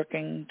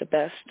working the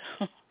best.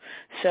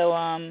 So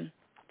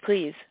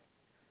please,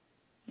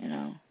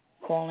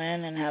 call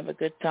in and have a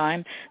good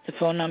time. The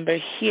phone number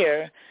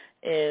here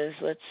is,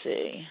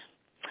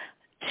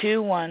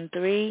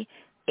 213-816-1650.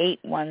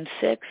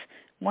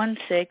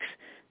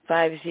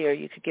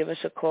 You could give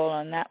us a call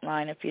on that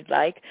line if you'd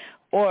like,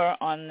 or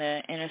on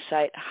the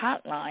Innersight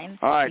hotline.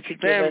 All right,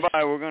 stand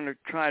by. We're going to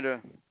try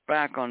to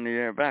back on the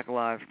air, back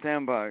live.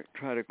 Stand by.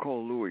 Try to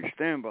call Louie.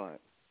 Stand by.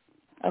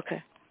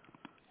 Okay.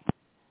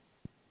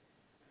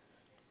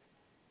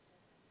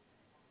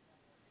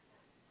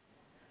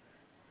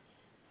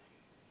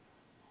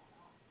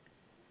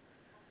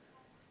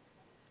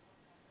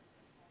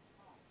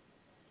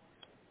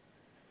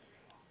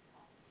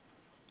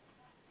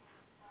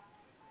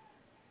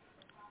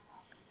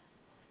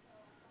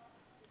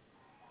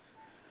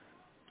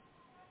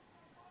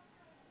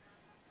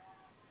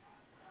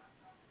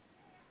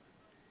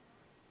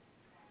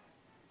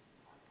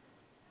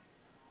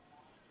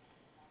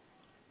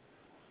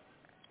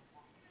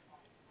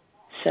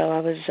 So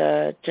I was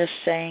just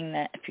saying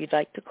that if you'd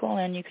like to call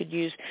in, you could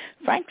use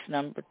Frank's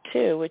number,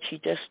 too, which he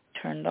just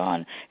turned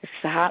on. It's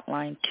the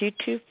hotline,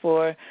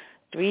 224-3090.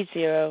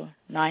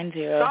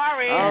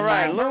 Sorry. All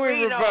right,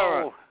 Louie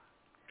Rivera.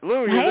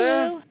 Louie, you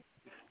there? Lou.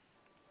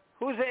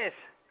 Who's this?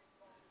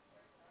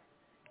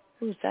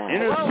 Who's that?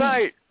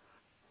 Innersight.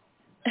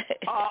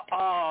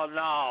 Oh,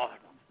 no.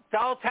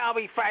 Don't tell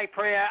me Frank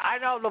Pereira. I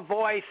know the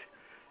voice.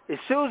 Is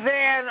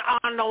Suzanne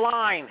on the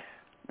line?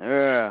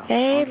 Yeah,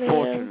 hey,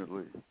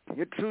 unfortunately.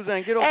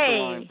 Suzanne, get off the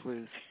line,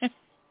 please.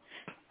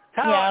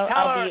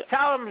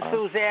 Tell him,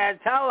 Suzanne.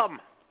 Tell him.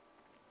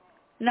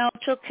 No,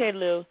 it's okay,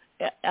 Lou.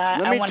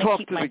 I want to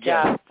keep my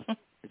job.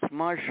 It's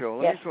my show.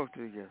 Let me talk to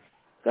the guest.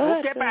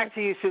 We'll get back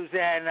to you,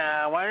 Suzanne,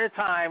 one at a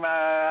time.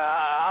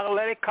 I'll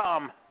let it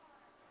come.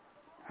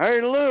 Hey,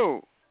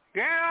 Lou.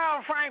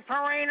 Yeah, Frank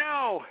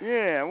Perino.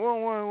 Yeah,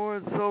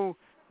 so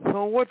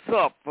what's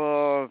up?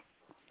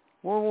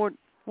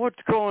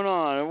 What's going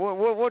on?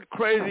 What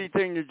crazy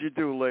thing did you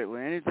do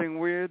lately? Anything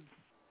weird?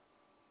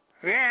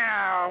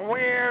 Yeah,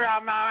 weird.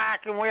 I'm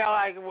acting weird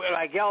like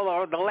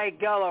the late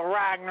Gilda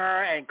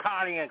Ragnar and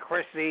Connie and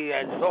Chrissy,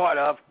 and sort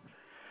of.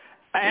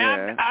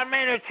 And I'm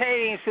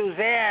entertaining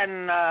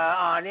Suzanne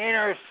on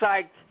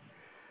Innersight.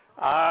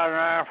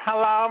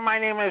 Hello, my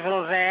name is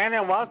Suzanne,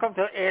 and welcome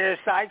to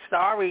Innersight,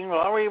 starring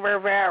Louie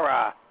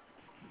Rivera.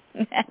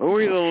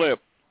 Louie the Lip,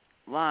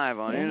 live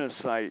on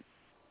Innersight.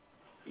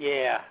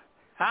 Yeah.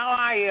 How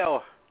are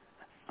you?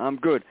 I'm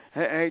good.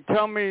 Hey,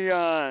 tell me.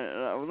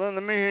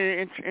 Let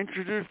me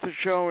introduce the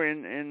show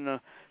in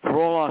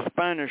for all our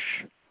Spanish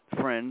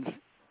friends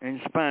in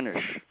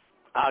Spanish.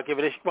 I'll give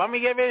it want me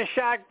to give it a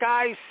shot,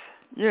 guys?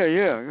 Yeah,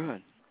 go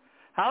ahead.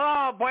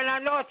 Hello,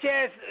 buenas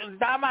noches,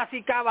 damas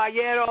y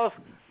caballeros.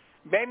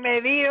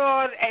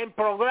 Bienvenidos al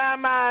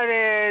programa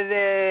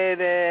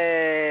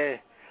de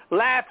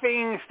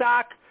Laughing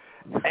Stock,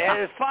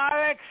 el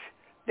Forex,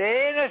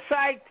 de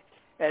Innersight,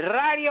 el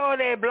radio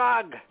de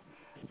blog.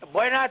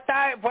 Buenas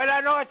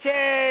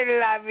noches,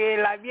 la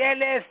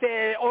viernes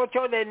de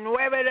 8 de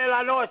 9 de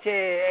la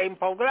noche, en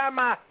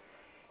programa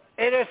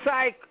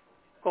Innersight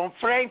con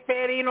Frank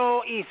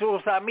PERINO y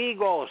sus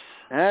amigos.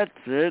 That's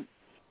it.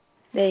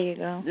 There you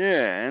go.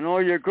 Yeah, and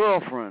all your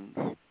girlfriends.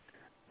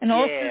 And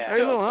also,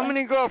 Hey, Lou, how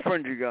many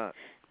girlfriends you got?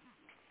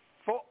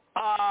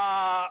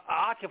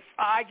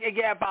 I can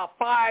get about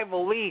 5 a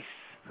lease.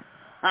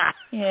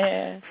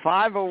 Yeah.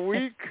 5 a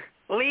week?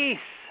 Lease.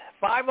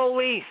 5 a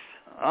lease.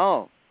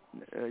 Oh,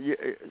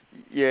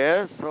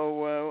 yeah.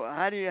 So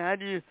how do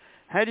you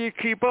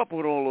keep up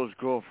with all those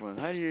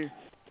girlfriends? How do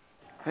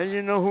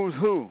you know who's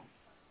who?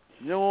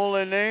 You know all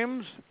their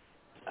names?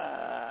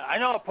 I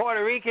know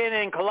Puerto Rican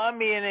and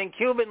Colombian and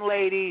Cuban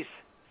ladies.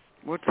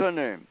 What's her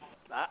name?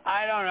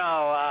 I don't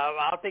know.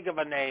 I'll think of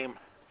a name.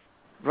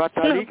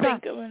 Ratalika?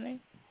 Think of a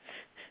name.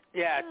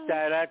 Yeah.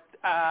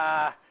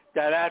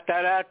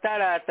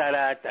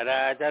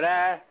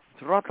 Da-da-da-da-da-da-da-da-da-da.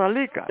 It's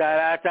Ratalika.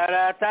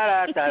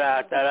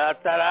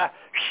 Da-da-da-da-da-da-da-da-da-da.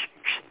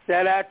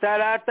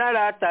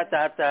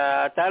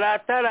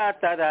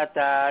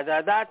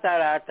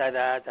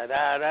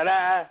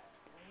 Da-da-da-da-da-da-da-da-da-da-da-da-da-da-da-da-da-da.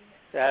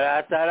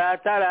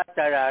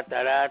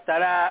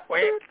 Da-da-da-da-da-da-da-da-da-da.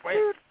 Wait.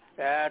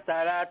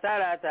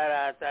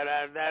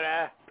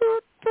 Da-da-da-da-da-da-da-da-da.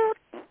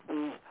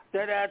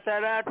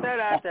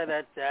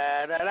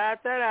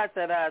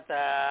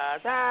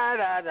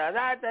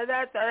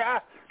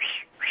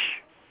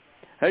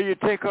 Hey, you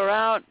take her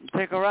out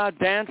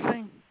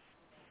dancing?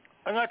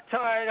 I'm not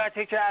sorry, I got to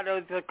teach you how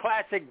to the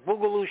classic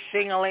Boogaloo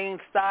Shing-a-ling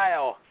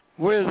style.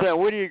 Where's that?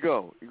 Where do you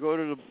go? You go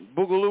to the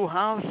Boogaloo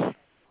house?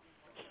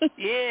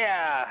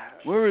 Yeah.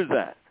 Where is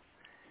that?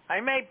 I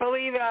make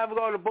believe I'm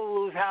going to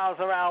Boogaloo's house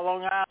around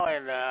Long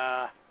Island.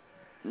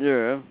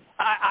 Yeah.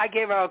 I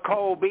give her a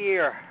cold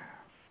beer.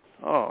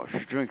 Oh, she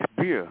drinks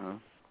beer, huh?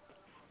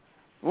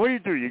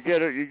 What do? You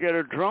get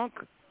her drunk?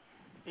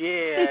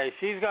 Yeah,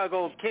 she's gonna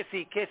go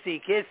kissy.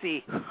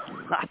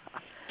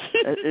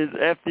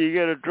 After you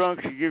get her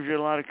drunk, she gives you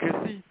a lot of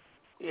kissy?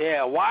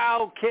 Yeah,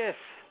 wild kiss.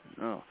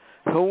 Oh.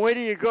 So where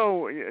do you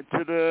go?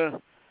 To the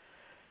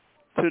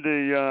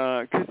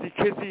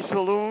kissy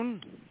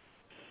saloon?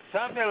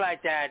 Something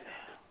like that.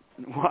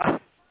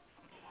 What?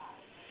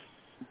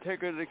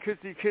 Take her to the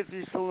kissy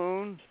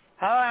saloon?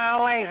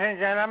 Hello, ladies and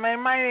gentlemen.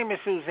 My name is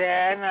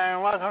Suzanne,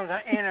 and welcome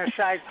to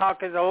Innersight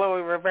talking to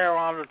Louis Rivera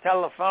on the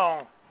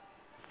telephone.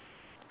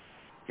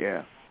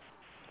 Yeah.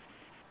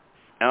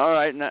 All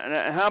right.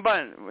 Now, how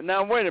about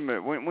now? Wait a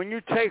minute. When you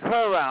take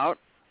her out,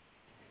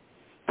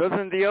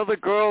 doesn't the other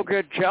girl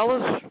get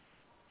jealous?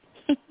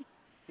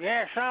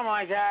 Yeah, something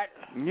like that.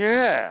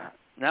 Yeah.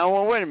 Now,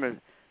 well, wait a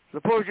minute.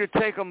 Suppose you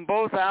take them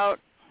both out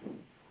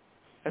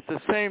at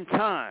the same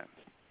time.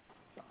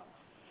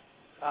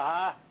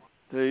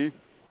 See?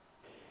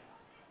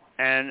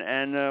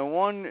 And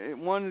one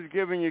is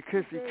giving you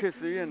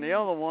kissy, and the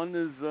other one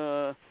is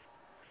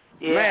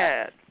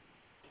mad.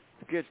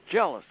 Gets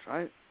jealous,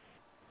 right?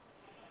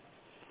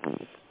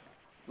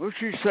 What'd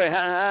she say?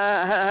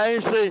 How do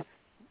you say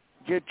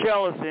get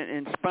jealous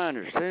in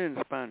Spanish? Say it in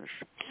Spanish.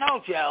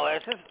 No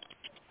jealous.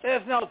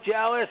 There's no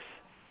jealous.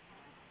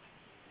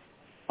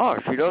 Oh,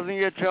 she doesn't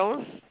get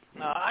jealous?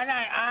 No,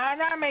 I'm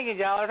not making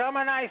jealous. I'm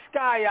a nice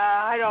guy.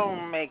 I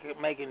don't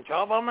making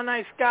trouble. I'm a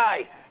nice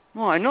guy.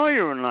 Well, I know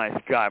you're a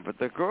nice guy, but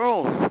the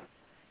girls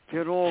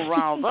get all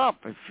riled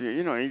up if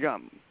you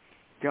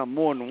got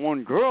more than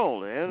one girl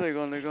there. They're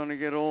gonna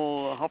get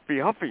all huffy.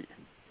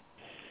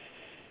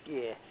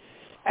 Yeah.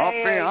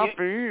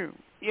 Huffy.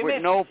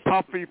 With no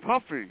puffy.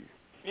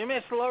 You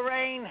miss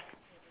Lorraine?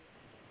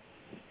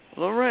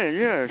 Lorraine,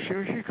 yeah,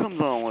 she comes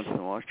on once in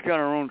a while. She got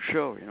her own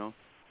show, you know.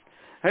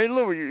 Hey,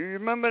 Lou, you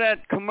remember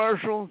that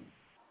commercial?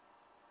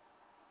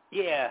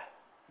 Yeah.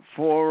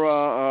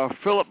 For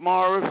Philip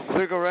Morris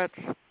cigarettes?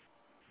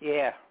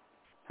 Yeah.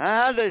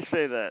 How'd they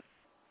say that?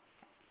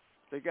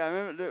 The guy,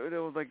 remember,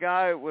 there was a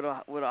guy with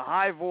a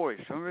high voice.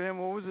 Remember him?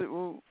 What was it?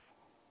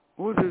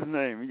 What was his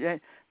name? Yeah,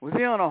 was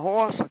he on a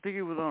horse? I think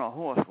he was on a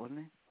horse,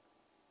 wasn't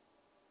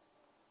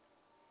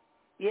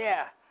he?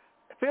 Yeah.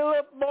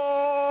 Philip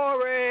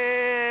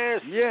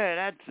Morris. Yeah,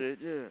 that's it.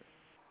 Yeah.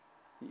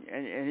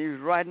 And he was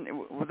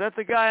riding. Was that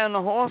the guy on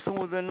the horse, or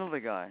was there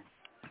another guy?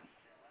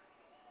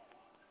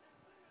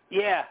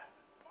 Yeah.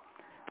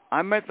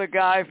 I met the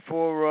guy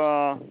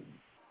for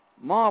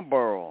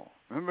Marlboro.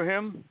 Remember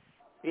him?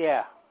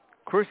 Yeah.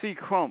 Chrissy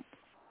Crump.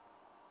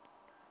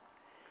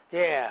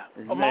 Yeah.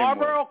 A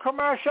Marlboro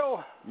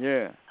commercial?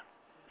 Yeah.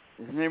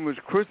 His name was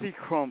Chrissy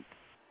Crump.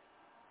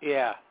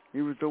 Yeah.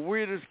 He was the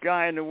weirdest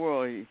guy in the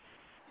world.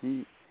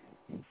 He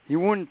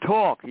wouldn't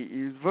talk.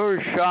 He was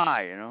very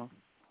shy, you know.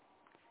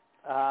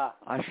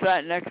 I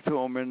sat next to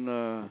him in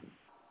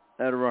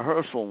at a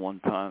rehearsal one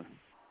time.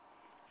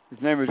 His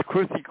name is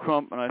Chrissy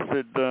Crump, and I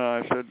said,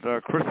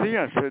 Chrissy,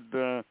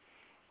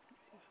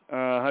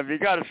 have you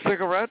got a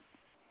cigarette?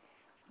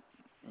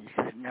 He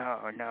said, no,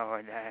 I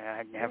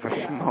never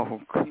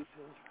smoke.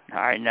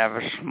 I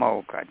never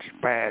smoke. That's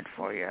bad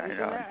for you.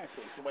 I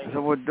said,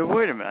 well,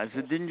 wait a minute. I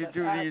said, didn't you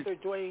do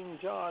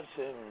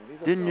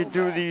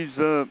these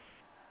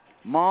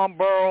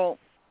Marlboro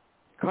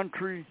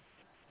country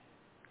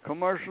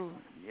commercials?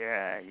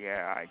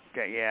 Yeah, I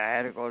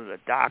had to go to the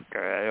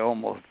doctor. I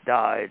almost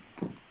died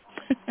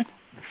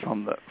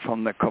from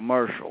the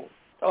commercial.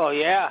 Oh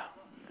yeah.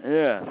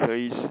 Yeah, so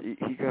he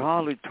could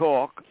hardly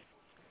talk.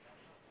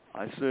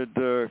 I said,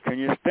 can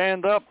you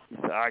stand up? He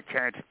said, I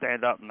can't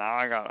stand up now.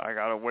 I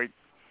gotta wait.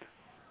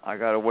 I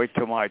gotta wait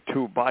till my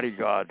 2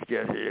 bodyguards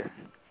get here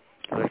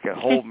so they can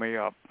hold me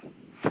up.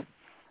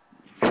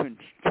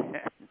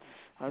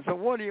 I said,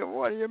 what do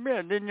you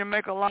mean? Didn't you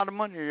make a lot of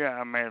money? Yeah,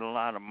 I made a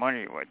lot of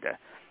money with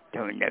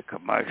doing the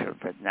commercials,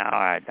 but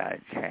now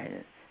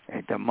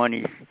the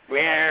money's...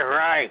 Yeah,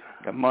 right.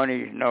 The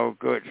money's no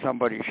good.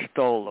 Somebody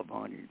stole the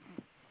money.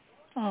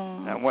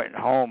 Oh. I went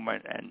home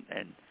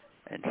and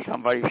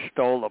somebody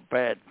stole a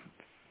bed.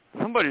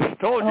 Somebody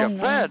stole your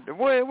bed.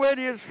 Where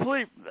do you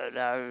sleep?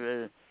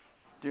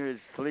 You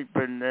sleep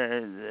in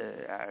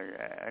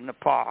the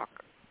park.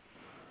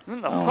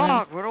 In the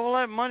park with all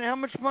that money? How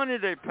much money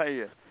did they pay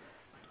you?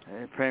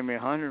 They paid me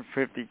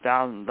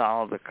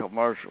 $150,000 a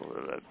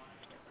commercial.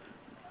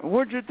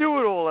 What'd you do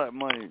with all that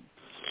money?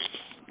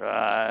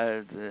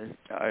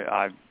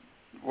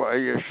 Well,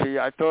 you see,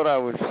 I thought I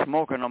was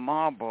smoking a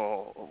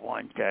Marlboro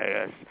one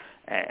day,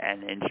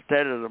 and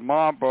instead of the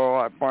Marlboro,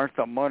 I burnt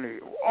the money.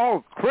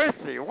 Oh,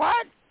 Chrissy,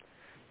 what?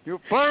 You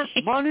burnt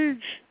money?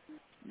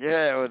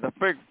 Yeah, it was a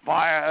big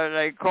fire.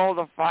 They called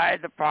the fire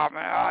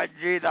department. Oh,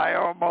 geez, I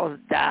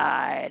almost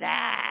died.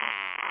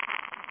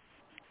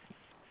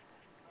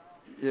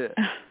 Yeah.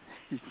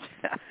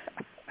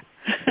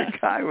 The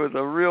guy was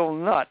a real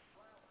nut.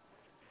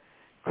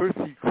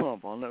 Chrissy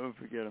Crump, I'll never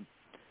forget him.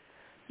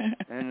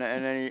 And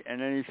then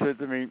he said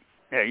to me,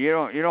 "Yeah,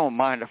 you don't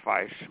mind if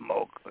I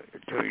smoke,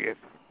 do you?"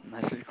 And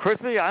I said,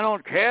 "Chrissy, I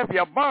don't care if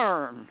you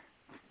burn."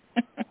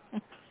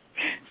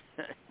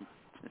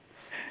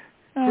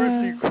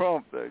 Chrissy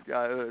Crump, the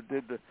guy who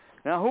did the.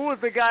 Now, who was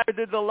the guy who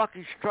did the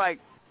Lucky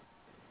Strike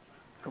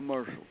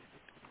commercial?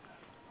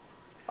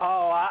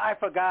 Oh, I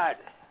forgot.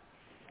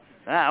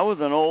 That was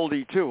an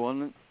oldie too,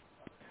 wasn't it?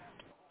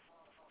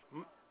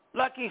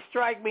 Lucky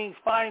Strike means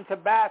fine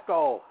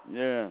tobacco.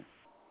 Yeah.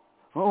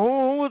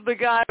 Who was the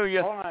guy who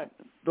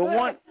the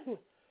one?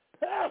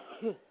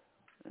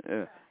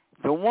 Yeah.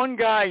 The one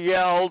guy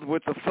yelled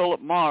with the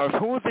Philip Morris.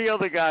 Who was the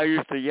other guy who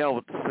used to yell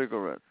with the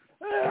cigarette?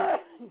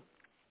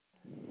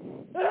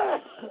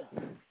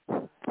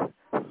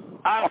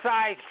 I'm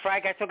sorry,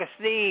 Frank. I took a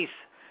sneeze.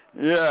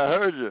 Yeah, I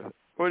heard you.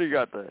 What do you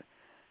got there?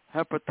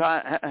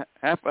 Hepatitis?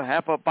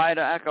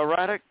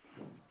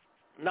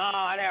 No,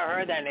 I never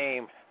heard that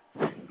name.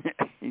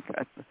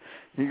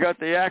 You got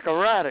the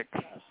acrobatic.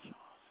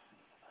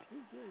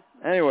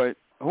 Anyway,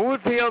 who was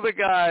the other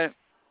guy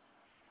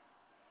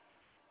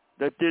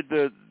that did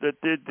the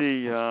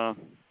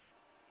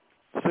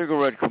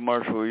cigarette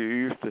commercial?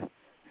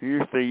 He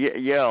used to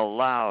yell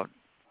loud.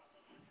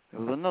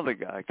 There was another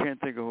guy. I can't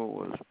think of who it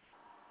was.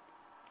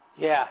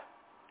 Yeah.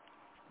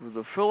 It was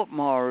a Philip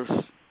Morris.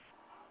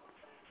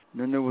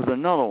 Then there was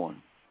another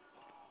one.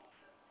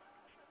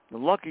 The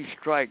Lucky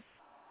Strike.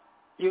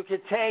 You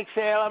can take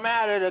Salem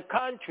out of the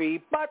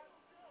country, but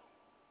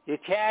you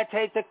can't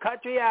take the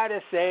country out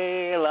of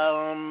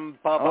Salem.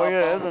 Oh, yeah,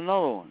 there's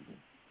another one.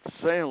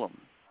 Salem.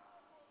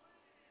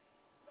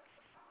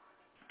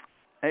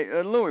 Hey,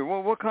 Louis,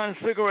 what kind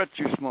of cigarettes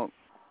you smoke?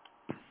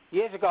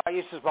 Years ago, I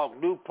used to smoke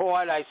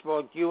Newport. I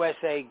smoked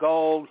USA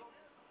Gold,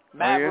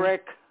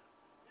 Maverick. Oh,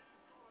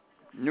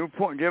 yeah?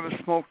 Newport. Do you ever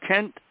smoke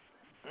Kent?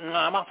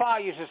 No, my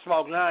father used to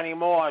smoke, not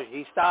anymore.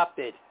 He stopped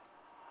it.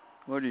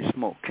 What do you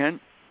smoke,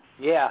 Kent?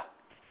 Yeah.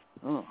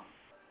 Oh.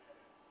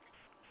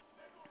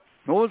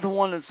 What was the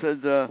one that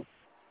said,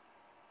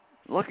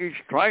 Lucky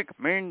Strike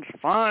means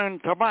fine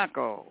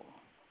tobacco?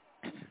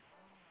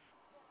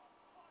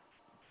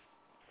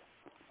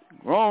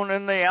 Grown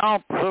in the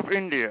Alps of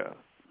India.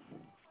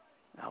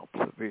 Alps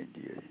of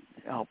India.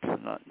 Alps are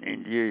not in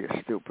India, you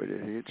stupid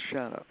idiot.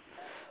 Shut up.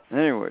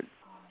 Anyway,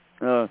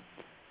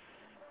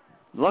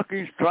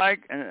 Lucky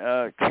Strike,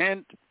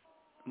 Kent,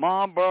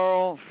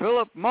 Marlboro,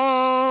 Philip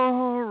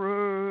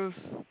Morris,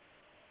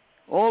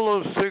 all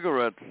those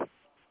cigarettes.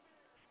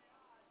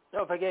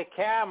 Don't forget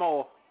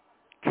Camel.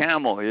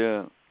 Camel,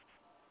 yeah.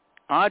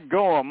 I'd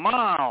go a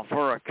mile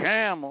for a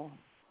Camel.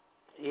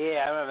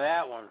 Yeah, I remember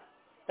that one.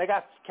 They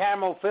got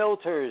Camel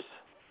filters.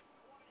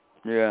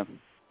 Yeah.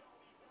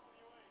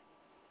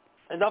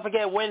 And don't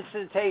forget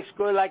Winston tastes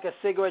good like a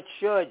cigarette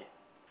should.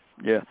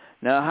 Yeah.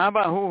 Now, how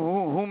about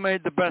who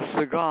made the best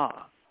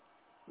cigar?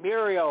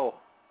 Muriel.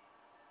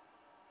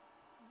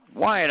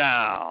 White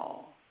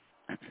Owl.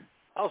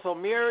 Also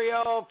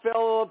Muriel,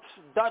 Phillips,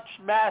 Dutch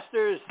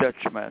Masters. Dutch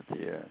Masters,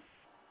 yeah.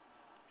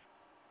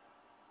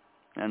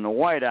 And the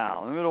White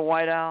Owl. Remember the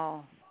White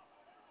Owl?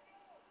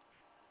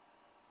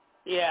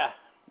 Yeah.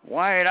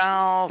 White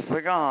Owl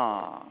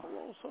cigar.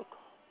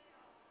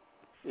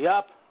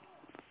 Yep.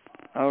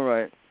 All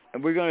right.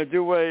 And we're gonna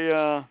do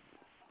a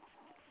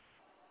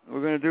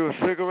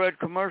cigarette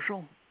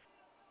commercial.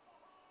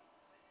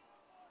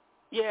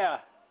 Yeah.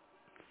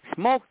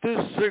 Smoke this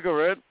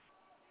cigarette,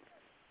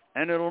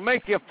 and it'll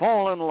make you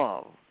fall in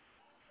love.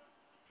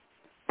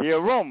 The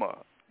aroma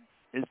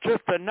is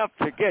just enough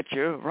to get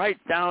you right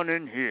down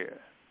in here.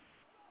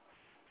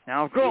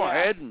 Now go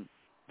ahead and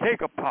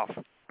take a puff.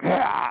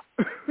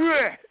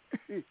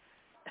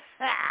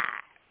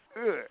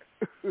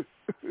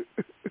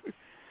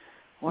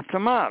 What's the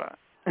matter?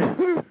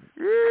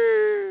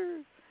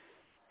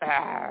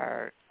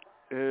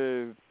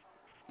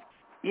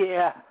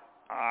 Yeah.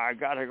 I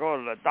gotta go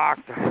to the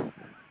doctor.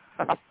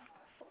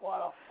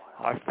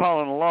 I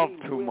fell in love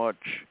too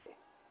much.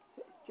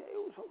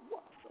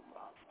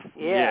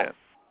 Yeah.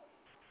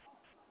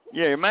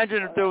 Yeah,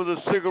 imagine if there was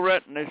a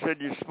cigarette and they said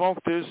you smoke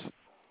this.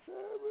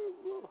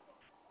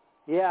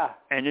 Yeah.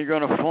 And you're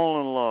gonna fall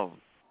in love.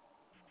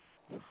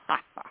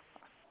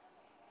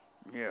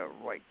 Yeah,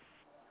 right.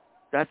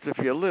 That's if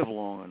you live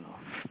long enough.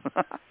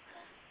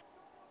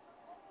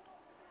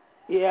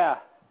 Yeah.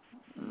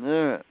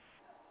 Yeah.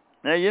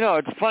 Now, you know,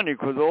 it's funny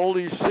because all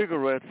these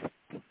cigarettes,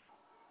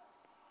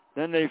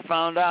 then they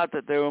found out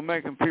that they were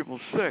making people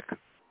sick.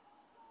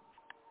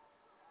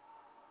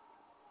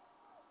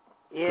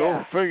 Yeah.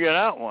 Go figure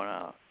that one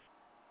out.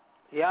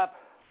 Yep.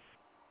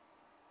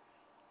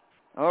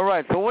 All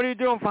right, so what are you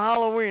doing for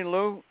Halloween,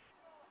 Lou?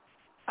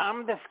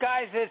 I'm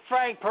disguised as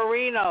Frank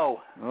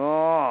PERINO.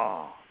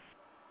 Oh,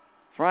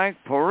 Frank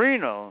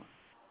PERINO?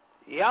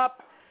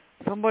 Yep.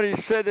 Somebody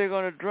said they're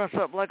going to dress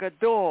up like a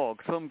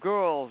dog. Some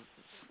girl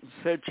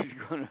said she's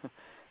going to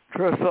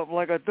dress up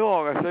like a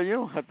dog. I said, you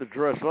don't have to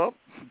dress up.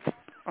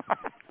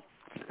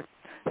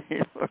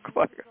 You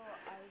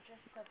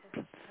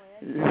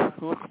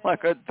look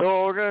like a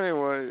dog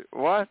anyway.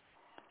 What?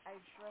 I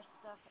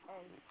dressed up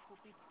as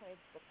Poopy played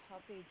the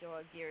puppy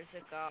dog years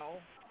ago.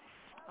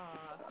 I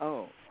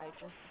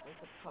dressed up as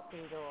a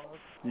puppy dog.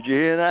 Did you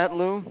hear that,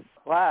 Lou?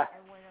 What? I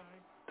went on.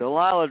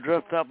 Delilah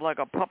dressed up like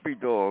a puppy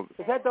dog.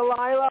 Is that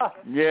Delilah?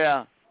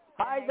 Yeah.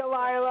 Hi,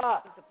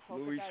 Delilah.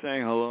 Louis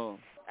saying hello.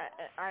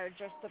 I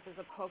dressed up as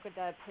a polka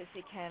dot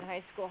pussycat in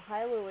high school.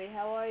 Hi, Louie.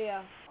 How are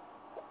you?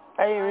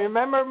 Hey,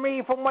 remember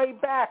me from way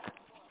back?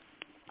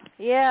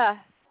 Yeah.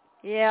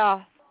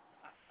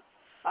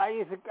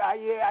 I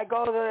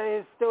go to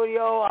his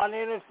studio on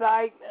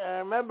Innersight.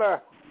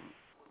 Remember,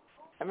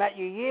 I met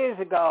you years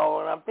ago,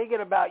 and I'm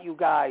thinking about you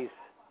guys.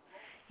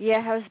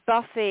 Yeah, how's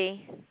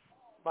Buffy?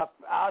 But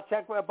I'll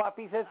check where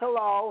Buffy says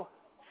hello.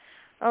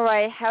 All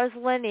right, how's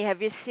Lenny?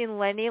 Have you seen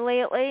Lenny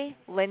lately?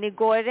 Lenny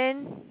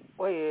Gordon?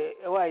 What you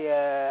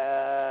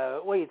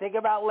think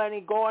about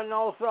Lenny Gordon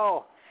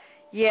also?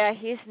 Yeah,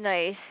 he's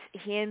nice.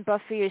 He and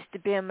Buffy used to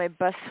be on my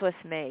bus with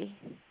me.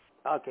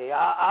 Okay,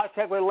 I'll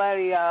check with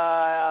Lenny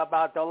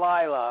about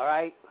Delilah, all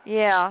right?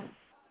 Yeah.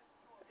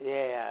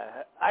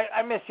 Yeah.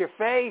 I miss your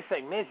face.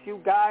 I miss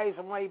you guys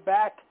on way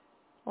back.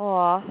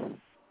 Aw.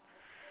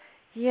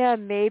 Yeah,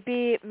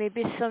 maybe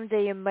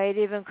someday you might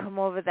even come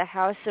over the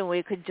house and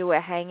we could do a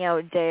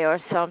hangout day or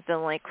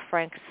something like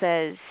Frank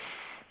says.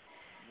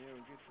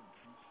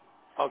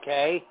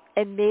 Okay.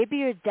 And maybe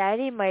your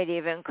daddy might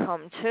even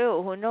come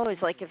too. Who knows?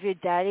 Like if your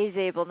daddy's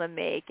able to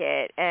make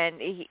it.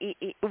 And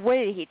what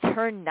did he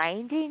turn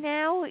 90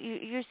 now?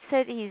 You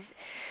said he's.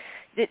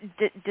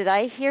 Did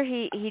I hear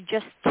he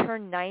just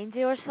turned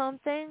 90 or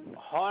something?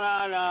 Hold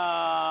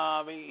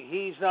on.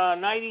 He's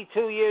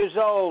 92 years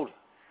old.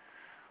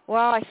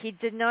 Wow, he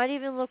did not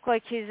even look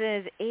like he's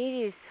in his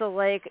 80s, so,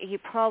 like, he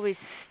probably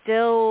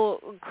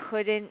still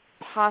couldn't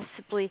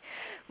possibly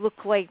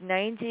look like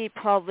 90. He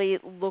probably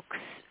looks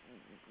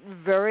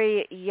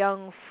very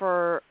young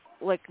for,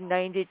 like,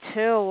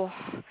 92.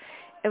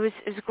 It was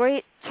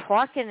great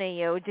talking to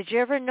you. Did you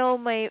ever know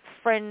my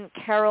friend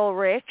Carol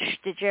Rich?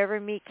 Did you ever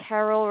meet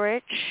Carol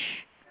Rich?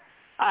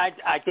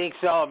 I think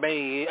so,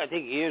 maybe, I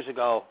think years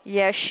ago.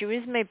 Yeah, she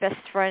was my best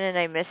friend, and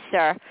I miss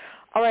her.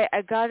 All right,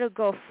 I gotta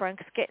go.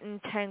 Frank's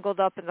getting tangled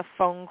up in the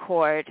phone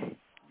cord.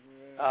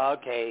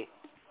 Okay.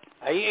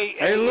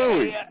 Hey,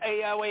 Louis.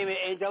 Hey, wait a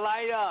minute. Hey,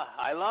 Delilah,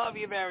 I love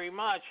you very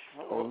much.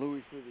 Oh,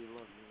 Louis said he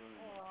loves you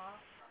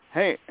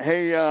very much.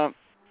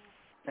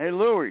 Hey,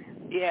 Louis.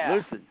 Yeah.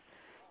 Listen,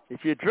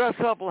 if you dress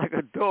up like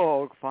a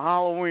dog for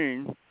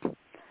Halloween,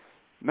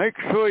 make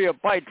sure you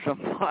bite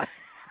somebody.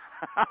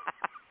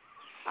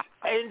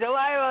 Hey,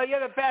 Delilah,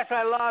 you're the best.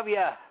 I love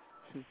you.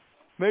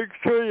 Make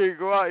sure you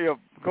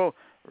go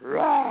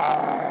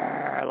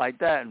rawr, like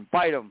that and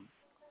bite them.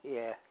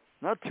 Yeah.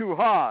 Not too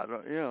hard,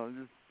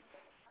 just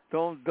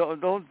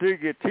don't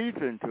dig your teeth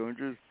into them.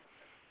 Just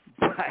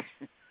bite.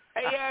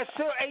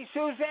 Hey,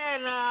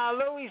 Suzanne,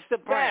 Louis the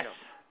best.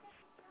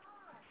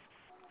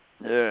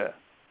 Yeah.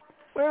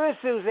 Where is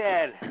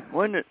Suzanne?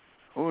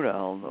 Who the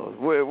hell knows?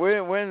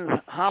 When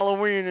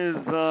Halloween is?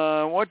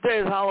 What day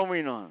is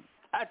Halloween on?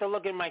 I have to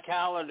look in my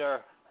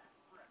calendar.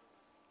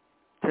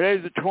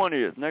 Today's the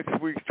 20th.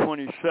 Next week's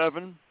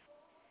 27,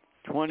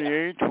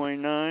 28,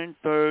 29,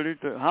 30.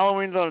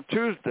 Halloween's on a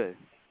Tuesday.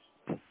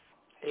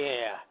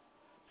 Yeah.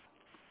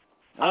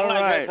 All I'm going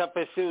to right. dress up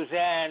as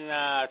Suzanne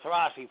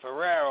Tarasi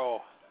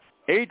Ferrero.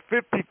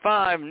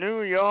 8:55,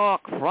 New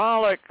York,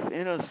 Frolics,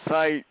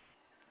 Innersight,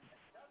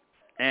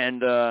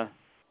 and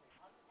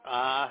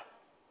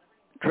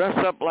dress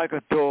up like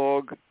a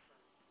dog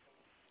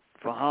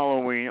for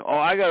Halloween. Oh,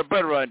 I got a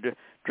better idea.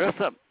 Dress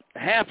up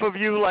half of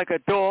you like a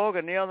dog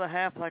and the other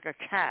half like a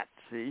cat,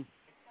 see?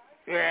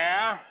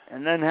 Yeah.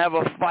 And then have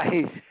a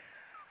fight.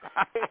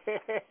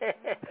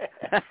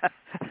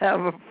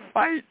 Have a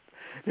fight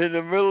in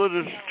the middle of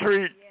the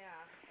street.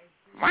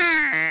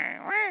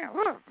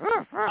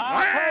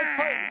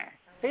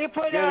 You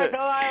put Delilah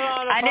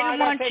on the I didn't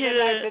want you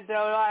to...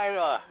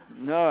 Delilah.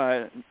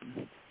 No,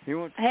 he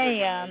wants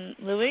Hey,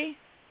 Louis?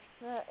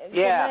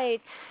 Yeah.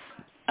 Good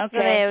Okay.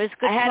 night. It was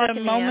good I had talking a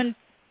to moment.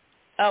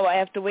 Oh, I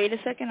have to wait a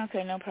second?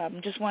 Okay, no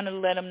problem. Just wanted to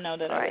let him know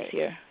that I was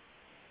here.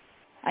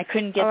 I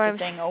couldn't get the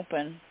thing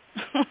open.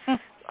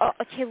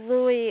 Okay,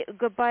 Louis,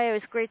 goodbye. It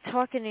was great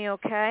talking to you,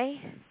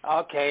 okay?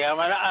 Okay, I'm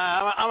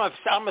a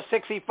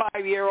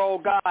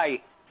 65-year-old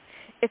guy.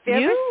 If you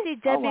ever see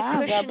Debbie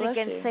God Cushion bless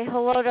again, you. say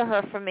hello to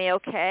her for me,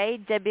 okay?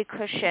 Debbie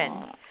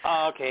Cushion.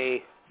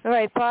 Okay. All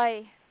right,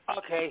 bye.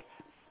 Okay.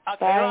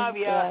 Bye. Love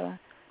ya. Bye.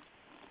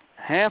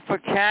 half a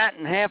cat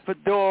and half a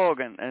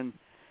dog, and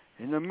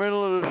in the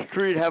middle of the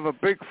street have a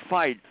big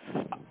fight.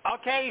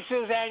 Okay,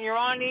 Suzanne, you're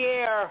on the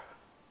air.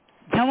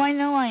 No, I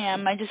know I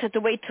am. I just have to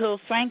wait till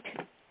Frank,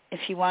 if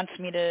he wants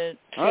me to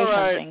say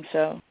something.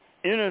 So.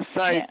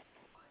 Innersight.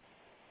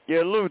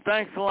 Yeah, Lou,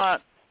 thanks a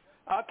lot.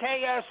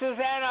 Okay,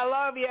 Suzanne, I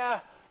love you.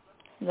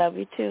 Love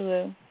you too,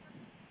 Lou.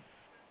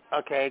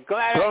 Okay,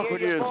 glad I hear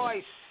your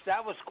voice.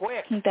 That was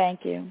quick.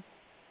 Thank you.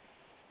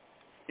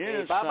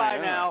 Okay, bye-bye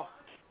now.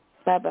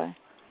 Bye-bye.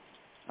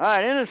 All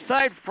right,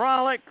 Innersight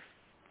Frolics.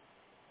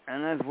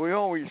 And as we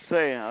always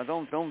say, now,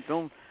 don't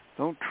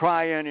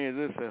try any of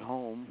this at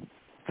home.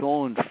 It's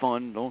all in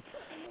fun. Don't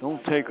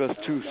take us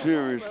too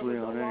seriously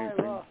on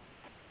anything.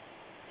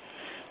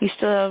 You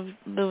still have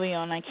Louis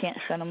on. I can't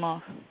shut him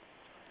off.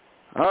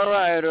 All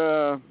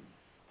right,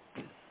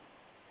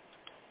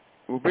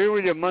 we'll be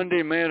with you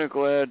Monday, man.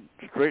 Glad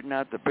straighten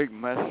out the big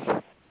mess.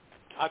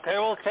 Okay,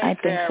 we'll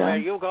take care of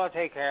it. You go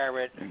take care of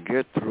it. And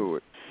get through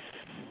it.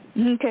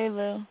 Okay,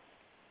 Lou.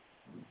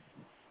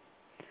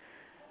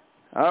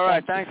 All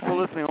right, thanks for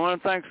listening. I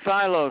want to thank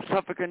Silo,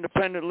 Suffolk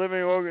Independent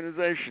Living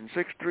Organization,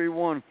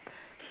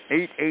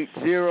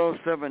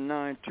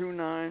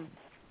 631-880-7929,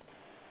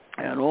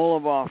 and all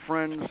of our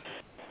friends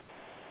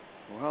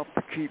who help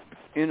to keep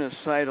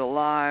Innersight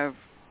alive,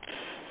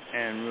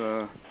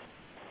 and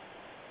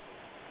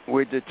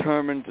we're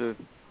determined to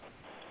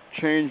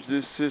change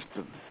this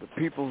system. The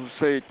people who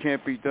say it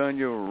can't be done,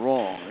 you're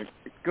wrong.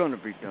 It's going to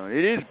be done.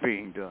 It is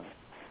being done.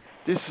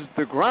 This is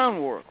the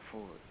groundwork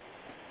for it.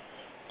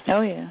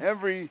 Oh, yeah.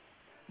 Every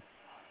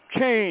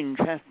change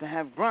has to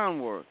have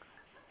groundwork.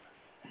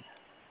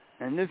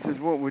 And this is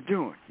what we're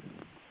doing.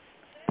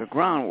 The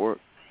groundwork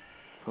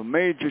for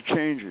major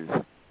changes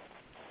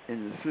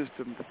in the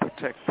system to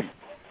protect people.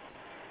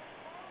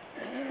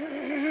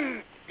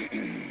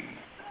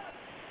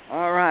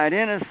 All right,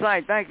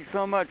 Innersight, thank you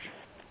so much.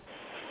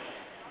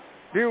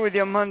 Be with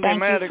you Monday,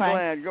 mad and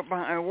glad.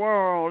 Goodbye,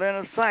 world.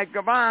 Innersight,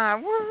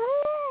 goodbye.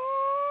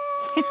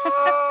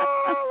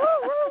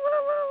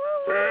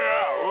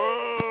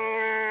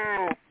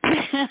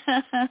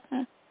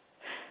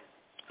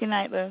 Good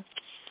night, Lou.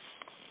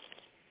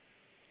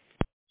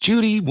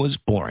 Judy was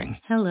boring.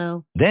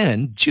 Hello.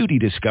 Then Judy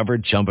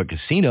discovered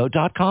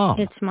ChumbaCasino.com.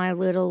 It's my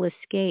little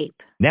escape.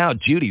 Now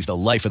Judy's the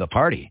life of the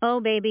party. Oh,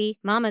 baby,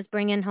 mama's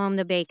bringing home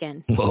the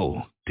bacon.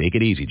 Whoa, take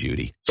it easy,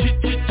 Judy.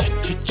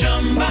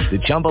 The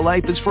Chumba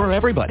life is for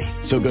everybody.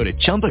 So go to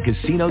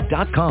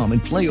ChumbaCasino.com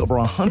and play over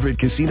 100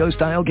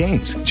 casino-style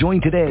games. Join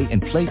today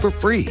and play for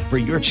free for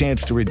your chance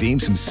to redeem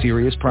some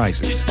serious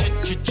prizes.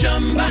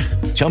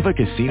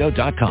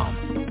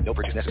 ChumbaCasino.com. No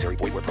purchase necessary.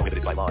 Void where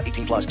prohibited by law.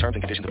 18+ terms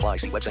and conditions apply.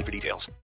 See website for details.